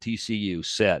field at TCU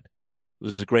said, it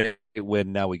was a great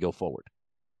win, now we go forward.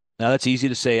 Now, that's easy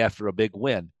to say after a big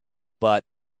win, but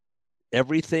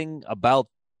everything about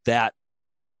that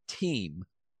team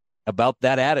about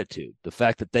that attitude, the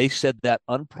fact that they said that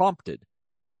unprompted,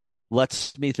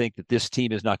 lets me think that this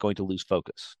team is not going to lose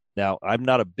focus. Now, I'm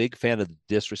not a big fan of the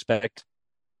disrespect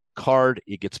card.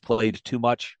 It gets played too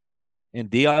much, and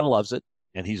Dion loves it,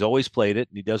 and he's always played it,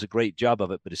 and he does a great job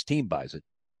of it, but his team buys it.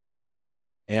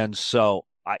 And so,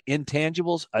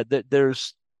 intangibles,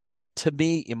 there's, to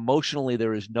me, emotionally,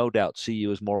 there is no doubt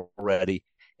CU is more ready,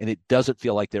 and it doesn't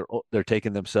feel like they're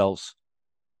taking themselves,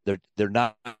 they're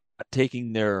not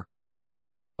taking their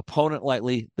opponent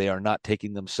lightly. They are not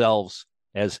taking themselves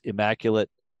as immaculate.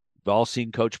 We've all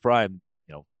seen Coach Prime,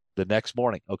 the next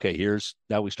morning. Okay,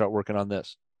 now we start working on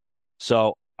this.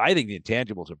 So I think the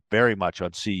intangibles are very much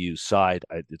on CU's side.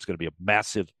 It's going to be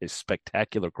a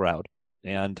spectacular crowd,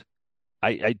 and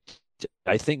I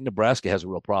think Nebraska has a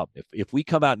real problem. If we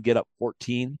come out and get up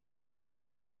 14,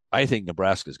 I think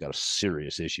Nebraska's got a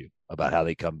serious issue about how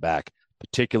they come back,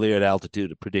 particularly at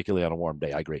altitude, particularly on a warm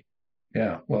day. I agree.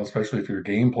 Yeah, well, especially if your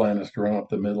game plan is to run up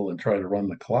the middle and try to run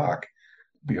the clock,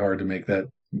 it'd be hard to make that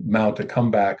mount a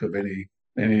comeback of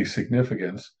any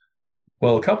significance.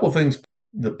 Well, a couple of things.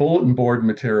 The bulletin board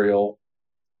material,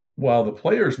 while the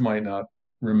players might not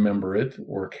remember it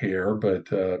or care, but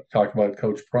talk about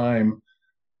Coach Prime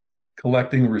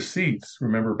collecting receipts.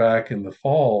 Remember back in the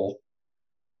fall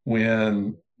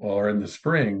or in the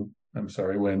spring, I'm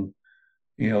sorry, when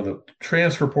the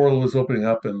transfer portal was opening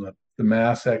up and the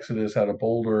mass exodus out of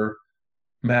Boulder,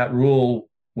 Matt Rule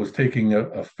was taking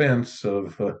offense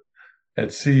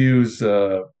at CU's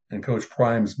and Coach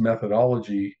Prime's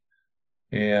methodology,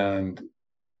 and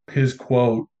his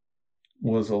quote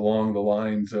was along the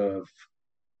lines of,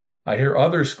 "I hear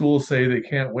other schools say they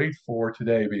can't wait for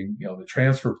today, being the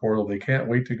transfer portal. They can't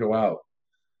wait to go out.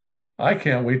 I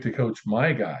can't wait to coach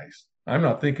my guys. I'm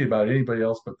not thinking about anybody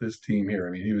else but this team here."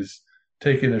 I mean, he was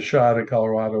taking a shot at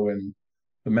Colorado and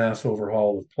the mass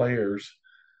overhaul of players.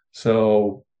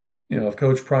 So, if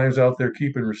Coach Prime's out there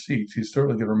keeping receipts, he's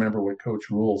certainly going to remember what Coach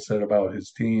Rule said about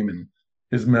his team and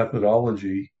his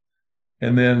methodology.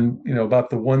 And then,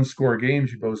 about the one-score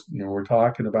games, we're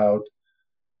talking about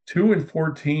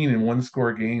 2-14 in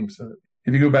one-score games.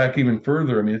 If you go back even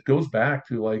further, I mean, it goes back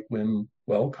to like when,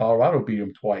 Colorado beat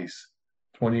them twice,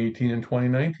 2018 and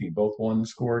 2019, both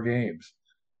one-score games.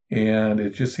 And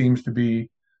it just seems to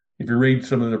be, if you read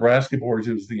some of the Nebraska boards,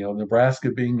 it was Nebraska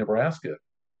being Nebraska,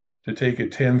 to take a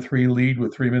 10-3 lead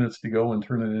with 3 minutes to go and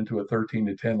turn it into a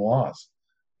 13-10 loss,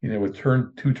 with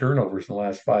two turnovers in the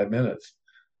last 5 minutes.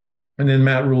 And then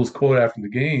Matt Rule's quote after the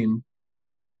game,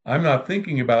 "I'm not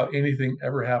thinking about anything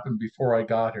ever happened before I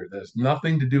got here. That has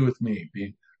nothing to do with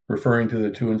me," referring to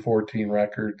the 2-14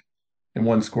 record in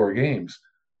one-score games.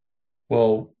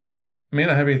 Well, it may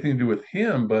not have anything to do with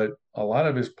him, but a lot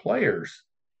of his players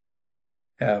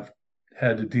have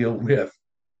had to deal with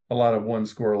a lot of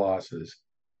one-score losses.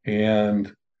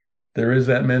 And there is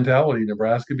that mentality,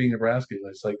 Nebraska being Nebraska.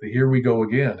 It's like here we go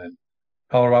again. And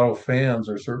Colorado fans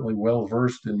are certainly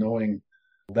well-versed in knowing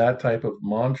that type of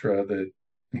mantra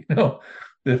that,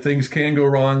 if things can go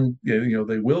wrong,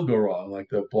 they will go wrong. Like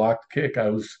the blocked kick, I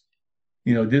was,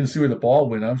 didn't see where the ball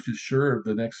went. I was just sure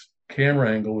the next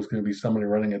camera angle was going to be somebody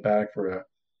running it back for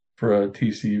a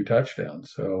TCU touchdown.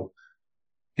 So,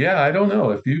 yeah, I don't know.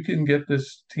 If you can get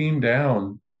this team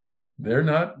down, they're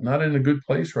not in a good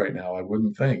place right now, I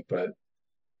wouldn't think, but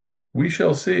we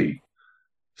shall see.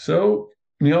 So,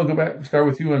 I'll go back and start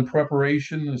with you on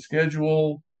preparation, the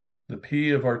schedule, the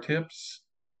P of our tips.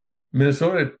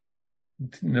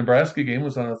 Nebraska game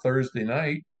was on a Thursday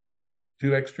night,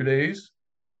 2 extra days.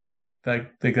 I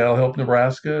think that'll help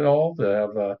Nebraska at all to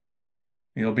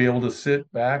have, be able to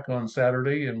sit back on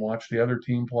Saturday and watch the other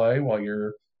team play while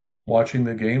you're watching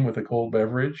the game with a cold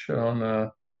beverage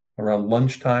on around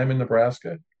lunchtime in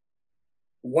Nebraska.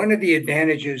 One of the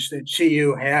advantages that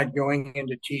CU had going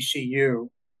into TCU,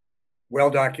 well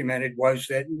documented, was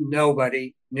that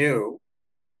nobody knew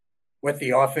what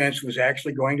the offense was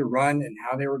actually going to run and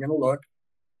how they were going to look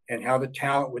and how the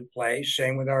talent would play.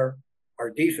 Same with our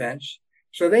defense.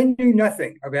 So they knew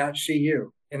nothing about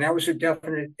CU, and that was a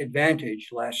definite advantage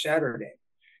last Saturday.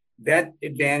 That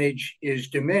advantage is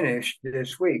diminished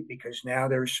this week because now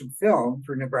there's some film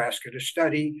for Nebraska to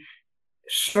study.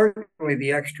 Certainly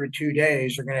the extra 2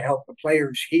 days are going to help the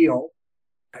players heal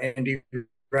and be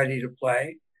ready to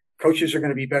play. Coaches are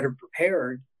going to be better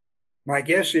prepared. My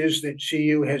guess is that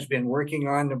CU has been working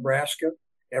on Nebraska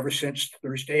ever since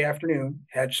Thursday afternoon,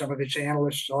 had some of its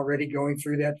analysts already going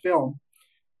through that film.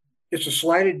 It's a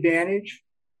slight advantage,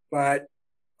 but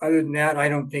other than that, I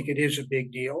don't think it is a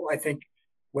big deal. I think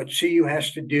what CU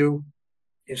has to do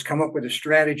is come up with a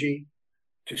strategy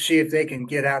to see if they can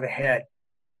get out ahead.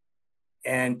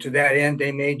 And to that end,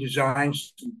 they may design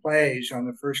some plays on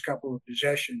the first couple of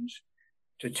possessions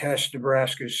to test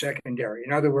Nebraska's secondary.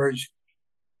 In other words,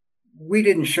 we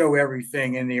didn't show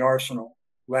everything in the arsenal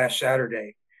last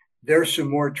Saturday. There's some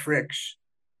more tricks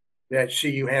that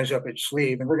CU has up its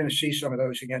sleeve, and we're going to see some of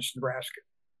those against Nebraska.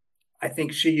 I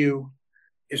think CU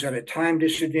is at a time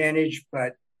disadvantage,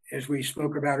 but as we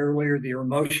spoke about earlier, the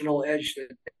emotional edge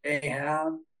that they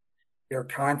have, they're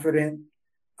confident.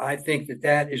 I think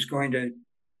that is going to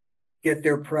get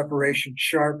their preparation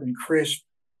sharp and crisp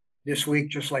this week,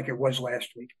 just like it was last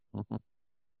week.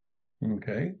 Mm-hmm.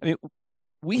 Okay. I mean,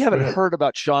 we haven't heard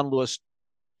about Sean Lewis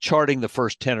charting the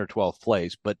first 10 or 12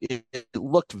 plays, but it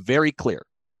looked very clear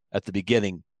at the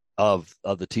beginning of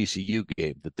the TCU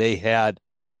game that they had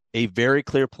a very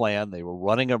clear plan. They were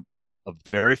running a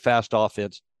very fast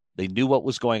offense. They knew what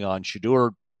was going on.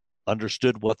 Shedeur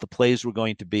understood what the plays were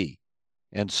going to be.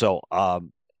 And so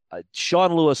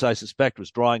Sean Lewis, I suspect,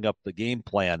 was drawing up the game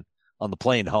plan on the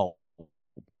plane home.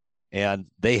 And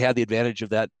they had the advantage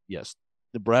of that. Yes,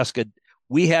 Nebraska,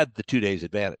 we had the 2 days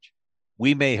advantage.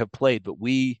 We may have played, but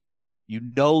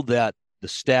that the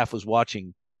staff was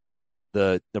watching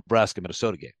the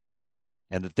Nebraska-Minnesota game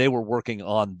and that they were working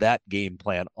on that game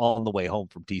plan on the way home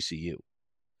from TCU.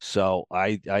 So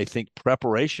I think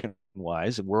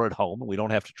preparation-wise, and we're at home and we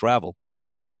don't have to travel,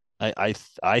 I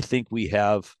think we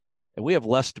have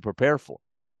less to prepare for.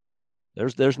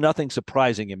 There's nothing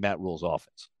surprising in Matt Rule's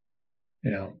offense.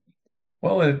 Yeah.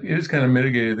 Well, it is kind of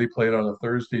mitigated. They played on a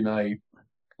Thursday night.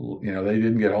 You know, they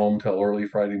didn't get home till early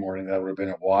Friday morning. That would have been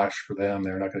a wash for them.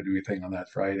 They're not going to do anything on that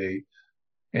Friday.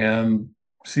 And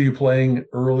see you playing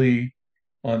early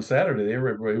on Saturday.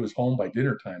 Everybody was home by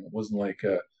dinner time. It wasn't like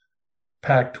a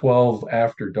Pac-12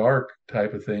 after dark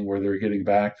type of thing where they're getting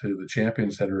back to the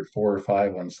Champion Center at 4 or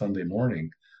 5 on Sunday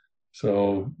morning.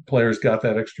 So players got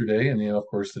that extra day. And, of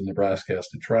course, the Nebraska has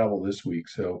to travel this week.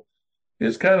 So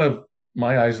it's kind of,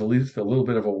 my eyes, at least a little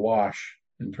bit of a wash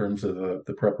in terms of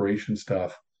the preparation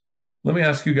stuff. Let me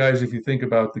ask you guys, if you think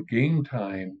about the game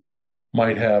time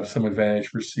might have some advantage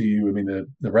for CU. I mean, the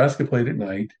Nebraska played at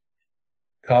night.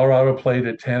 Colorado played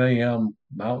at 10 a.m.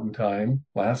 Mountain Time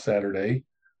last Saturday.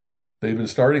 They've been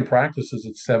starting practices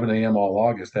at 7 a.m. all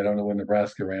August. I don't know when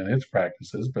Nebraska ran its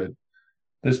practices, but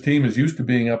this team is used to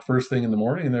being up first thing in the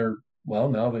morning, and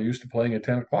now they're used to playing at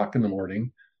 10 o'clock in the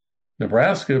morning.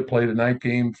 Nebraska played a night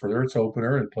game for its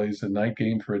opener. It plays a night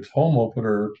game for its home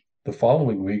opener the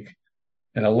following week.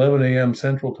 And 11 a.m.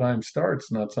 Central Time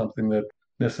starts, not something that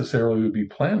necessarily would be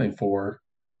planning for,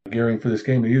 gearing for this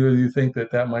game. Either of you think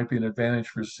that might be an advantage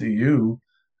for CU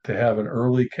to have an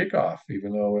early kickoff,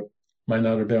 even though it might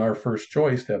not have been our first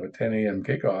choice to have a 10 a.m.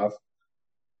 kickoff,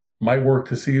 might work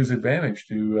to CU's advantage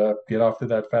to get off to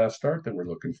that fast start that we're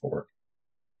looking for.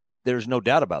 There's no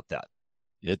doubt about that.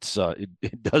 It's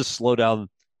it does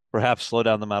perhaps slow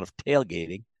down the amount of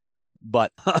tailgating,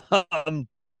 but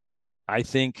I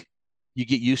think you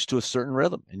get used to a certain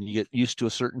rhythm and you get used to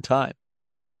a certain time.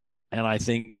 And I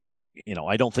think,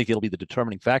 I don't think it'll be the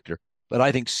determining factor, but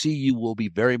I think CU will be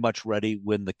very much ready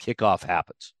when the kickoff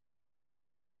happens.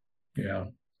 Yeah.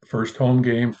 First home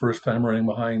game, first time running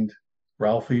behind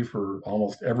Ralphie for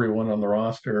almost everyone on the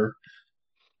roster.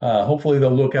 Hopefully they'll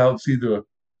look out and see the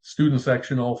student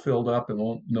section all filled up and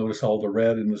won't notice all the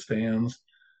red in the stands.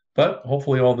 But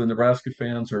hopefully all the Nebraska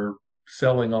fans are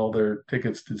selling all their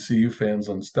tickets to CU fans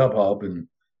on StubHub, and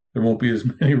there won't be as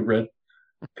many red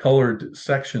colored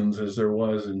sections as there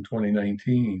was in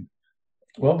 2019.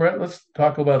 Well, Brett, let's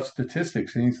talk about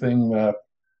statistics. Anything,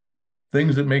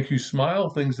 things that make you smile,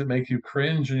 things that make you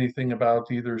cringe, anything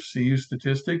about either CU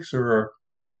statistics or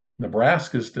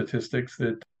Nebraska statistics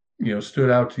that, stood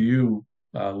out to you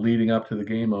leading up to the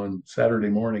game on Saturday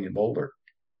morning in Boulder?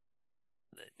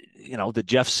 That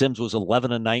Jeff Sims was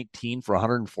 11-19 for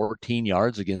 114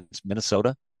 yards against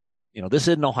Minnesota. This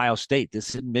isn't Ohio State. This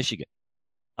isn't Michigan.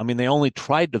 I mean, they only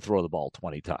tried to throw the ball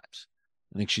 20 times.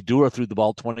 I think Shedeur threw the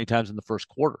ball 20 times in the first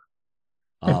quarter.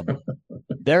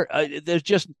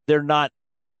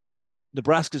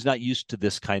 Nebraska's not used to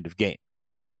this kind of game.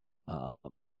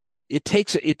 It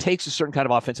takes a certain kind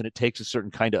of offense and it takes a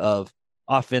certain kind of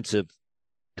offensive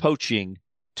coaching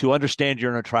to understand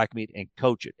you're in a track meet and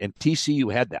coach it. And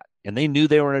TCU had that, and they knew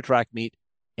they were in a track meet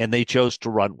and they chose to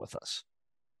run with us.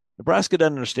 Nebraska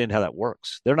doesn't understand how that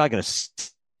works. They're not going to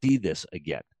see this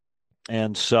again.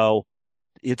 And so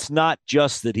it's not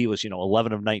just that he was,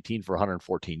 11 of 19 for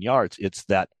 114 yards. It's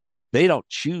that they don't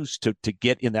choose to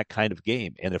get in that kind of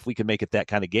game. And if we can make it that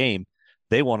kind of game,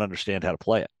 they won't understand how to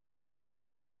play it.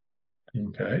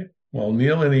 Okay. Well,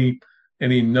 Neil,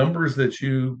 any numbers that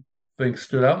you think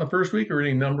stood out in the first week, or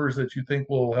any numbers that you think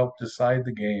will help decide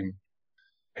the game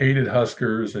hated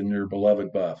Huskers and your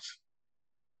beloved Buffs?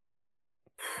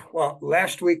 Well,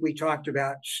 last week we talked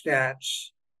about stats,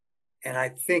 and I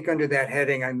think under that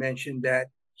heading I mentioned that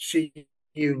CU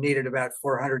needed about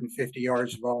 450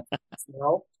 yards of offense.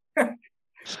 Well,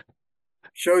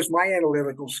 shows my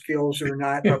analytical skills are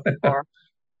not up to par.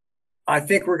 I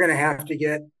think we're going to have to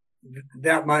get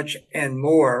that much and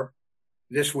more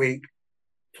this week,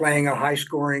 playing a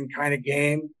high-scoring kind of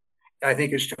game. I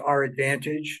think is to our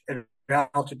advantage at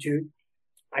altitude.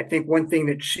 I think one thing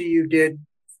that CU did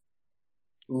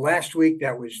last week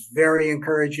that was very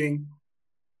encouraging,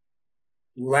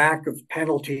 lack of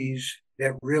penalties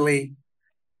that really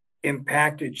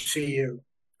impacted CU.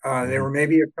 There were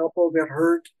maybe a couple that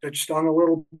hurt, that stung a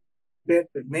little bit,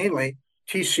 but mainly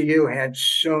TCU had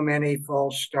so many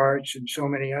false starts and so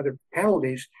many other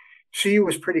penalties. CU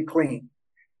was pretty clean.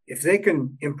 If they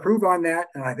can improve on that,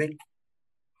 and I think,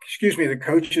 the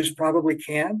coaches probably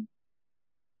can,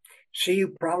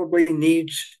 CU probably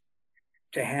needs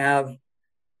to have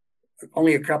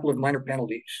only a couple of minor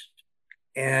penalties.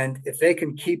 And if they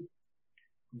can keep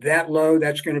that low,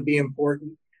 that's going to be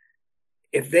important.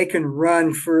 If they can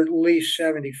run for at least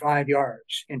 75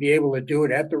 yards and be able to do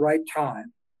it at the right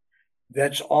time,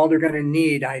 that's all they're going to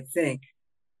need, I think,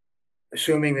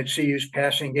 assuming that CU's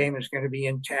passing game is going to be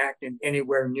intact and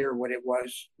anywhere near what it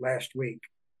was last week.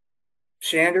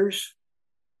 Sanders,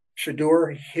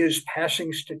 Shedeur, his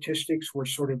passing statistics were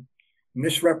sort of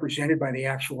misrepresented by the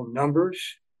actual numbers.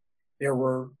 There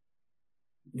were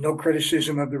no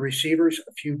criticism of the receivers,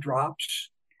 a few drops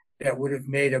that would have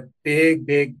made a big,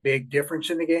 big, big difference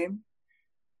in the game.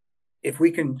 If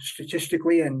we can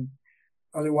statistically and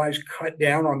otherwise cut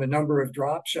down on the number of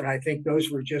drops, and I think those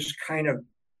were just kind of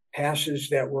passes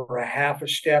that were a half a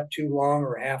step too long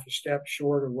or half a step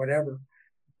short or whatever,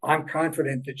 I'm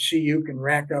confident that CU can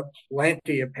rack up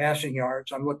plenty of passing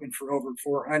yards. I'm looking for over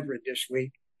 400 this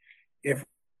week. If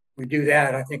we do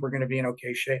that, I think we're going to be in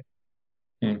okay shape.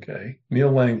 Okay.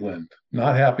 Neil Langland,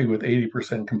 not happy with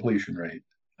 80% completion rate,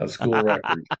 a school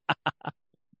record.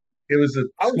 It was a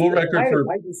school record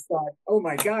for. I just thought, oh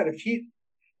my God, if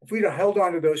we'd have held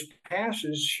on to those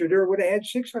passes, Shedeur would have had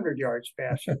 600 yards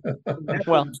passing. That's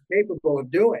what he's capable of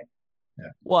doing. Yeah.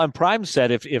 Well, and Prime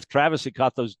said if Travis had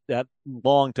caught that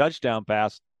long touchdown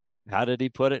pass, how did he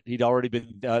put it? He'd already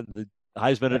been the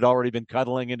Heisman had already been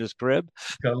cuddling in his crib.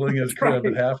 Cuddling his crib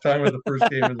at halftime of the first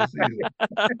game of the season.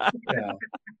 Yeah.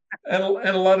 And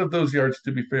a lot of those yards,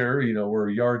 to be fair, were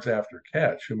yards after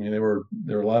catch. I mean, there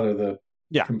were a lot of the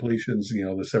completions, the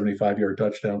 75-yard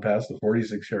touchdown pass, the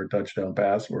 46-yard touchdown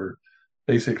pass were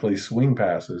basically swing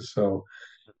passes. So,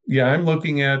 yeah, I'm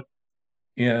looking at,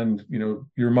 and, you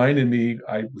reminded me,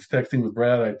 I was texting with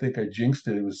Brad, I think I jinxed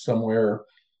it. It was somewhere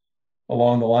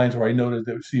along the lines where I noted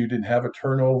that CU didn't have a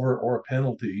turnover or a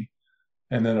penalty.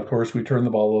 And then, of course, we turned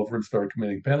the ball over and started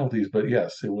committing penalties. But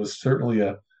yes, it was certainly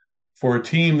for a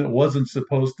team that wasn't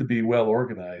supposed to be well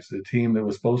organized, a team that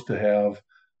was supposed to have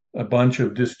a bunch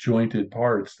of disjointed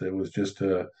parts, that was just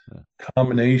a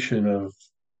combination of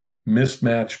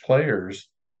mismatched players.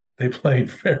 They played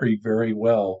very, very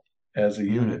well as a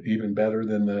unit, even better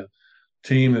than the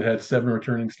team that had 7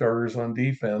 returning starters on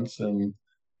defense and,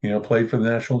 played for the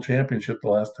national championship the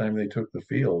last time they took the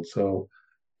field. So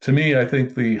to me, I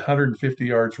think the 150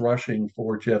 yards rushing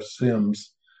for Jeff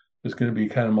Sims is going to be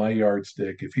kind of my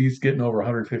yardstick. If he's getting over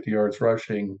 150 yards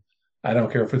rushing, I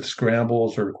don't care if it's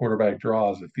scrambles or quarterback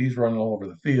draws. If he's running all over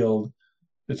the field,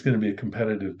 it's going to be a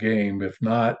competitive game. If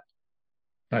not,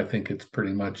 I think it's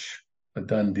pretty much a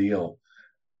done deal.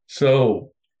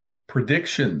 So,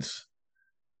 predictions.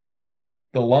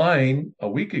 The line a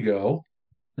week ago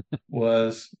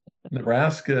was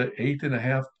Nebraska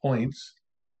 8.5 points.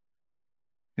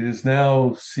 It is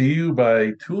now CU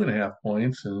by 2.5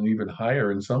 points and even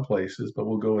higher in some places, but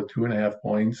we'll go with 2.5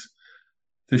 points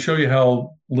to show you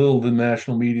how little the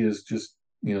national media is just,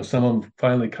 some of them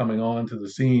finally coming on to the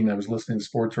scene. I was listening to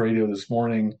sports radio this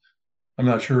morning. I'm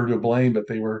not sure who to blame, but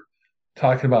they were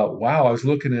talking about, wow, I was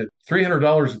looking at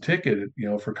 $300 a ticket,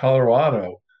 for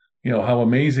Colorado, how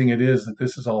amazing it is that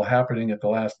this is all happening at the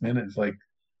last minute. It's like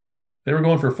they were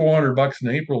going for $400 in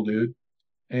April, dude.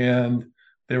 And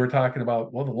they were talking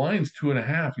about, well, the line's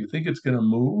 2.5. You think it's going to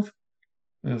move?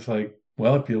 And it's like,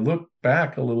 well, if you look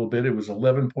back a little bit, it was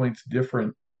 11 points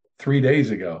different 3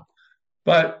 days ago.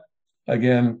 But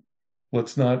again,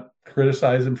 let's not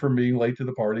criticize them for being late to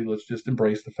the party. Let's just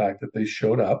embrace the fact that they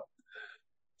showed up.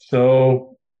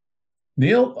 So,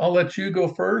 Neil, I'll let you go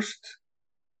first.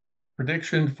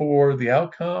 Prediction for the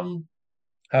outcome.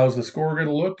 How's the score going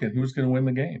to look and who's going to win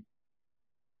the game?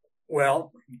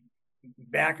 Well,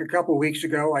 back a couple of weeks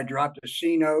ago, I dropped a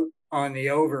C note on the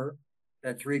over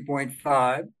at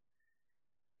 3.5,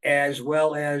 as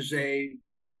well as a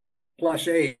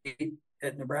 +8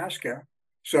 at Nebraska.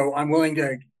 So I'm willing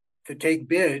to take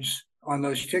bids on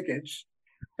those tickets.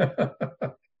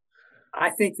 I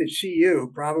think that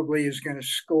CU probably is going to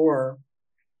score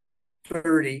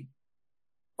 30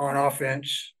 on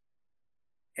offense.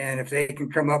 And if they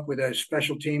can come up with a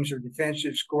special teams or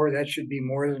defensive score, that should be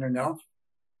more than enough.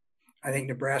 I think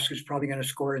Nebraska is probably going to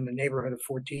score in the neighborhood of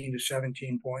 14 to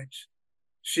 17 points.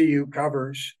 CU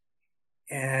covers.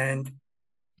 And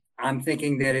I'm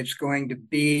thinking that it's going to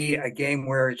be a game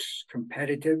where it's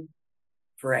competitive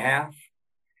for a half,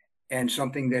 and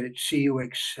something that CU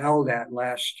excelled at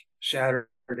last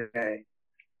Saturday,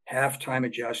 halftime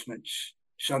adjustments,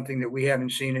 something that we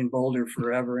haven't seen in Boulder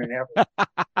forever and ever.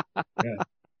 Yeah.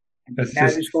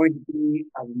 That is going to be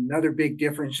another big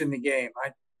difference in the game.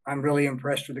 I'm really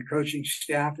impressed with the coaching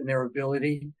staff and their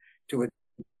ability to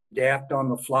adapt on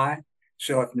the fly.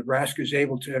 So if Nebraska is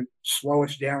able to slow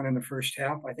us down in the first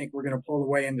half, I think we're going to pull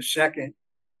away in the second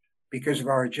because of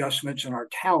our adjustments and our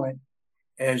talent,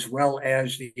 as well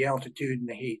as the altitude and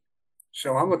the heat.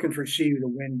 So I'm looking for CU to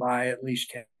win by at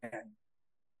least 10.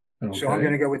 Okay. So I'm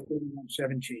going to go with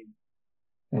 31-17.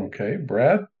 Okay.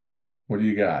 Brad, what do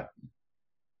you got?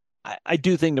 I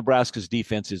do think Nebraska's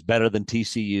defense is better than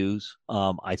TCU's.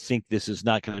 I think this is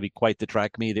not going to be quite the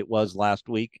track meet it was last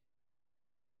week.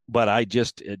 But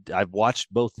I've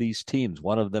watched both these teams.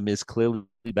 One of them is clearly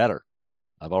better.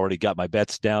 I've already got my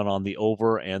bets down on the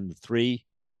over and the 3.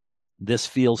 This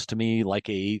feels to me like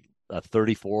a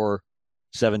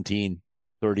 34-17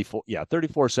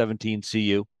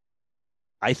 CU.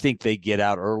 I think they get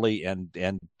out early and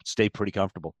stay pretty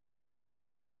comfortable.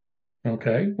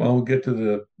 Okay. Well, we'll get to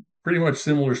the pretty much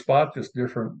similar spot, just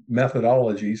different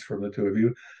methodologies from the two of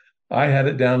you. I had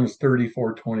it down as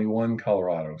 34-21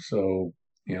 Colorado. So,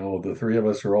 the three of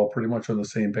us are all pretty much on the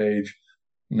same page.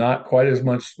 Not quite as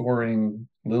much scoring,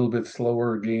 a little bit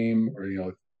slower game,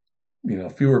 or,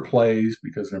 fewer plays,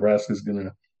 because Nebraska is going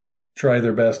to try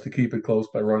their best to keep it close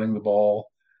by running the ball.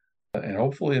 And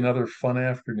hopefully another fun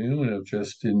afternoon of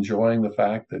just enjoying the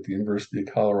fact that the University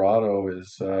of Colorado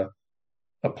is a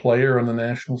player on the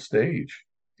national stage.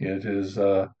 It is,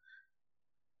 I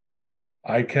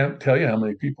can't tell you how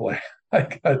many people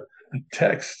I got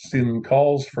texts and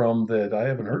calls from that I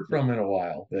haven't heard from in a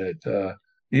while, that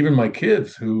even my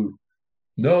kids who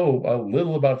know a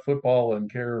little about football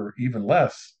and care even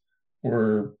less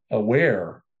were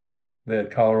aware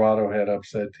that Colorado had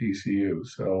upset TCU.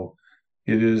 So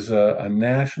it is a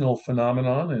national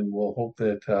phenomenon, and we'll hope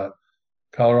that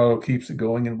Colorado keeps it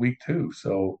going in week 2.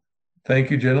 So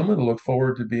thank you, gentlemen. I look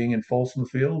forward to being in Folsom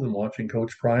Field and watching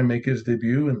Coach Prime make his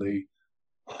debut in the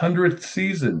 100th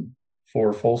season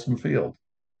for Folsom Field.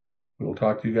 We'll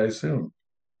talk to you guys soon.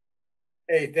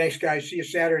 Hey, thanks, guys. See you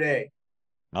Saturday.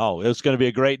 Oh, it's going to be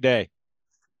a great day.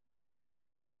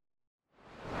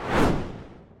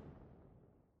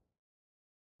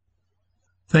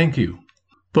 Thank you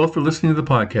both for listening to the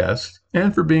podcast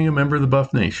and for being a member of the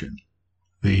Buff Nation,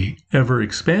 the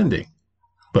ever-expanding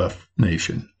Buff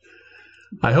Nation.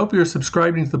 I hope you're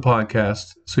subscribing to the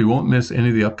podcast so you won't miss any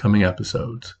of the upcoming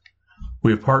episodes.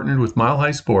 We have partnered with Mile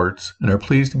High Sports and are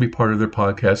pleased to be part of their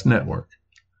podcast network.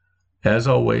 As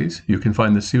always, you can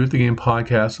find the See You at the Game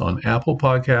podcast on Apple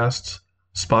Podcasts,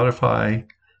 Spotify,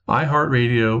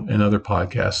 iHeartRadio, and other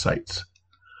podcast sites.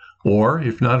 Or,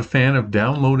 if not a fan of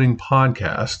downloading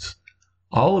podcasts,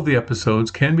 all of the episodes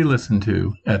can be listened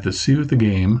to at the See You at the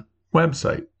Game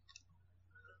website.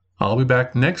 I'll be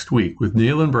back next week with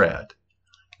Neil and Brad,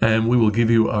 and we will give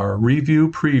you our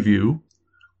review preview,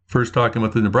 first talking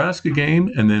about the Nebraska game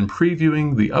and then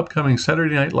previewing the upcoming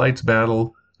Saturday Night Lights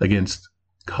battle against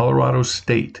Colorado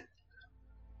State.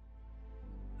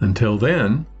 Until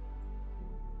then,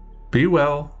 be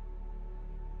well,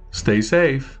 stay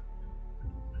safe,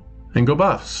 and go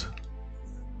Buffs.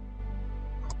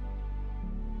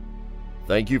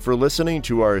 Thank you for listening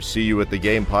to our See You at the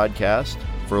Game podcast.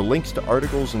 For links to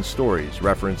articles and stories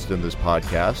referenced in this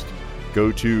podcast,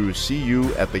 go to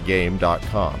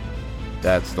seeyouatthegame.com.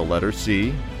 That's the letter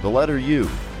C, the letter U,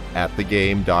 at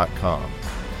thegame.com.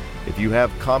 If you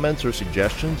have comments or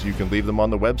suggestions, you can leave them on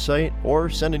the website or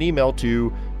send an email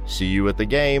to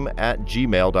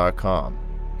seeyouatthegame@gmail.com.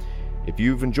 If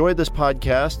you've enjoyed this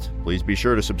podcast, please be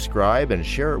sure to subscribe and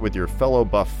share it with your fellow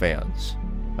Buff fans.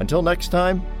 Until next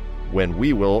time, when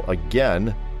we will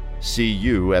again see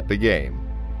you at the game.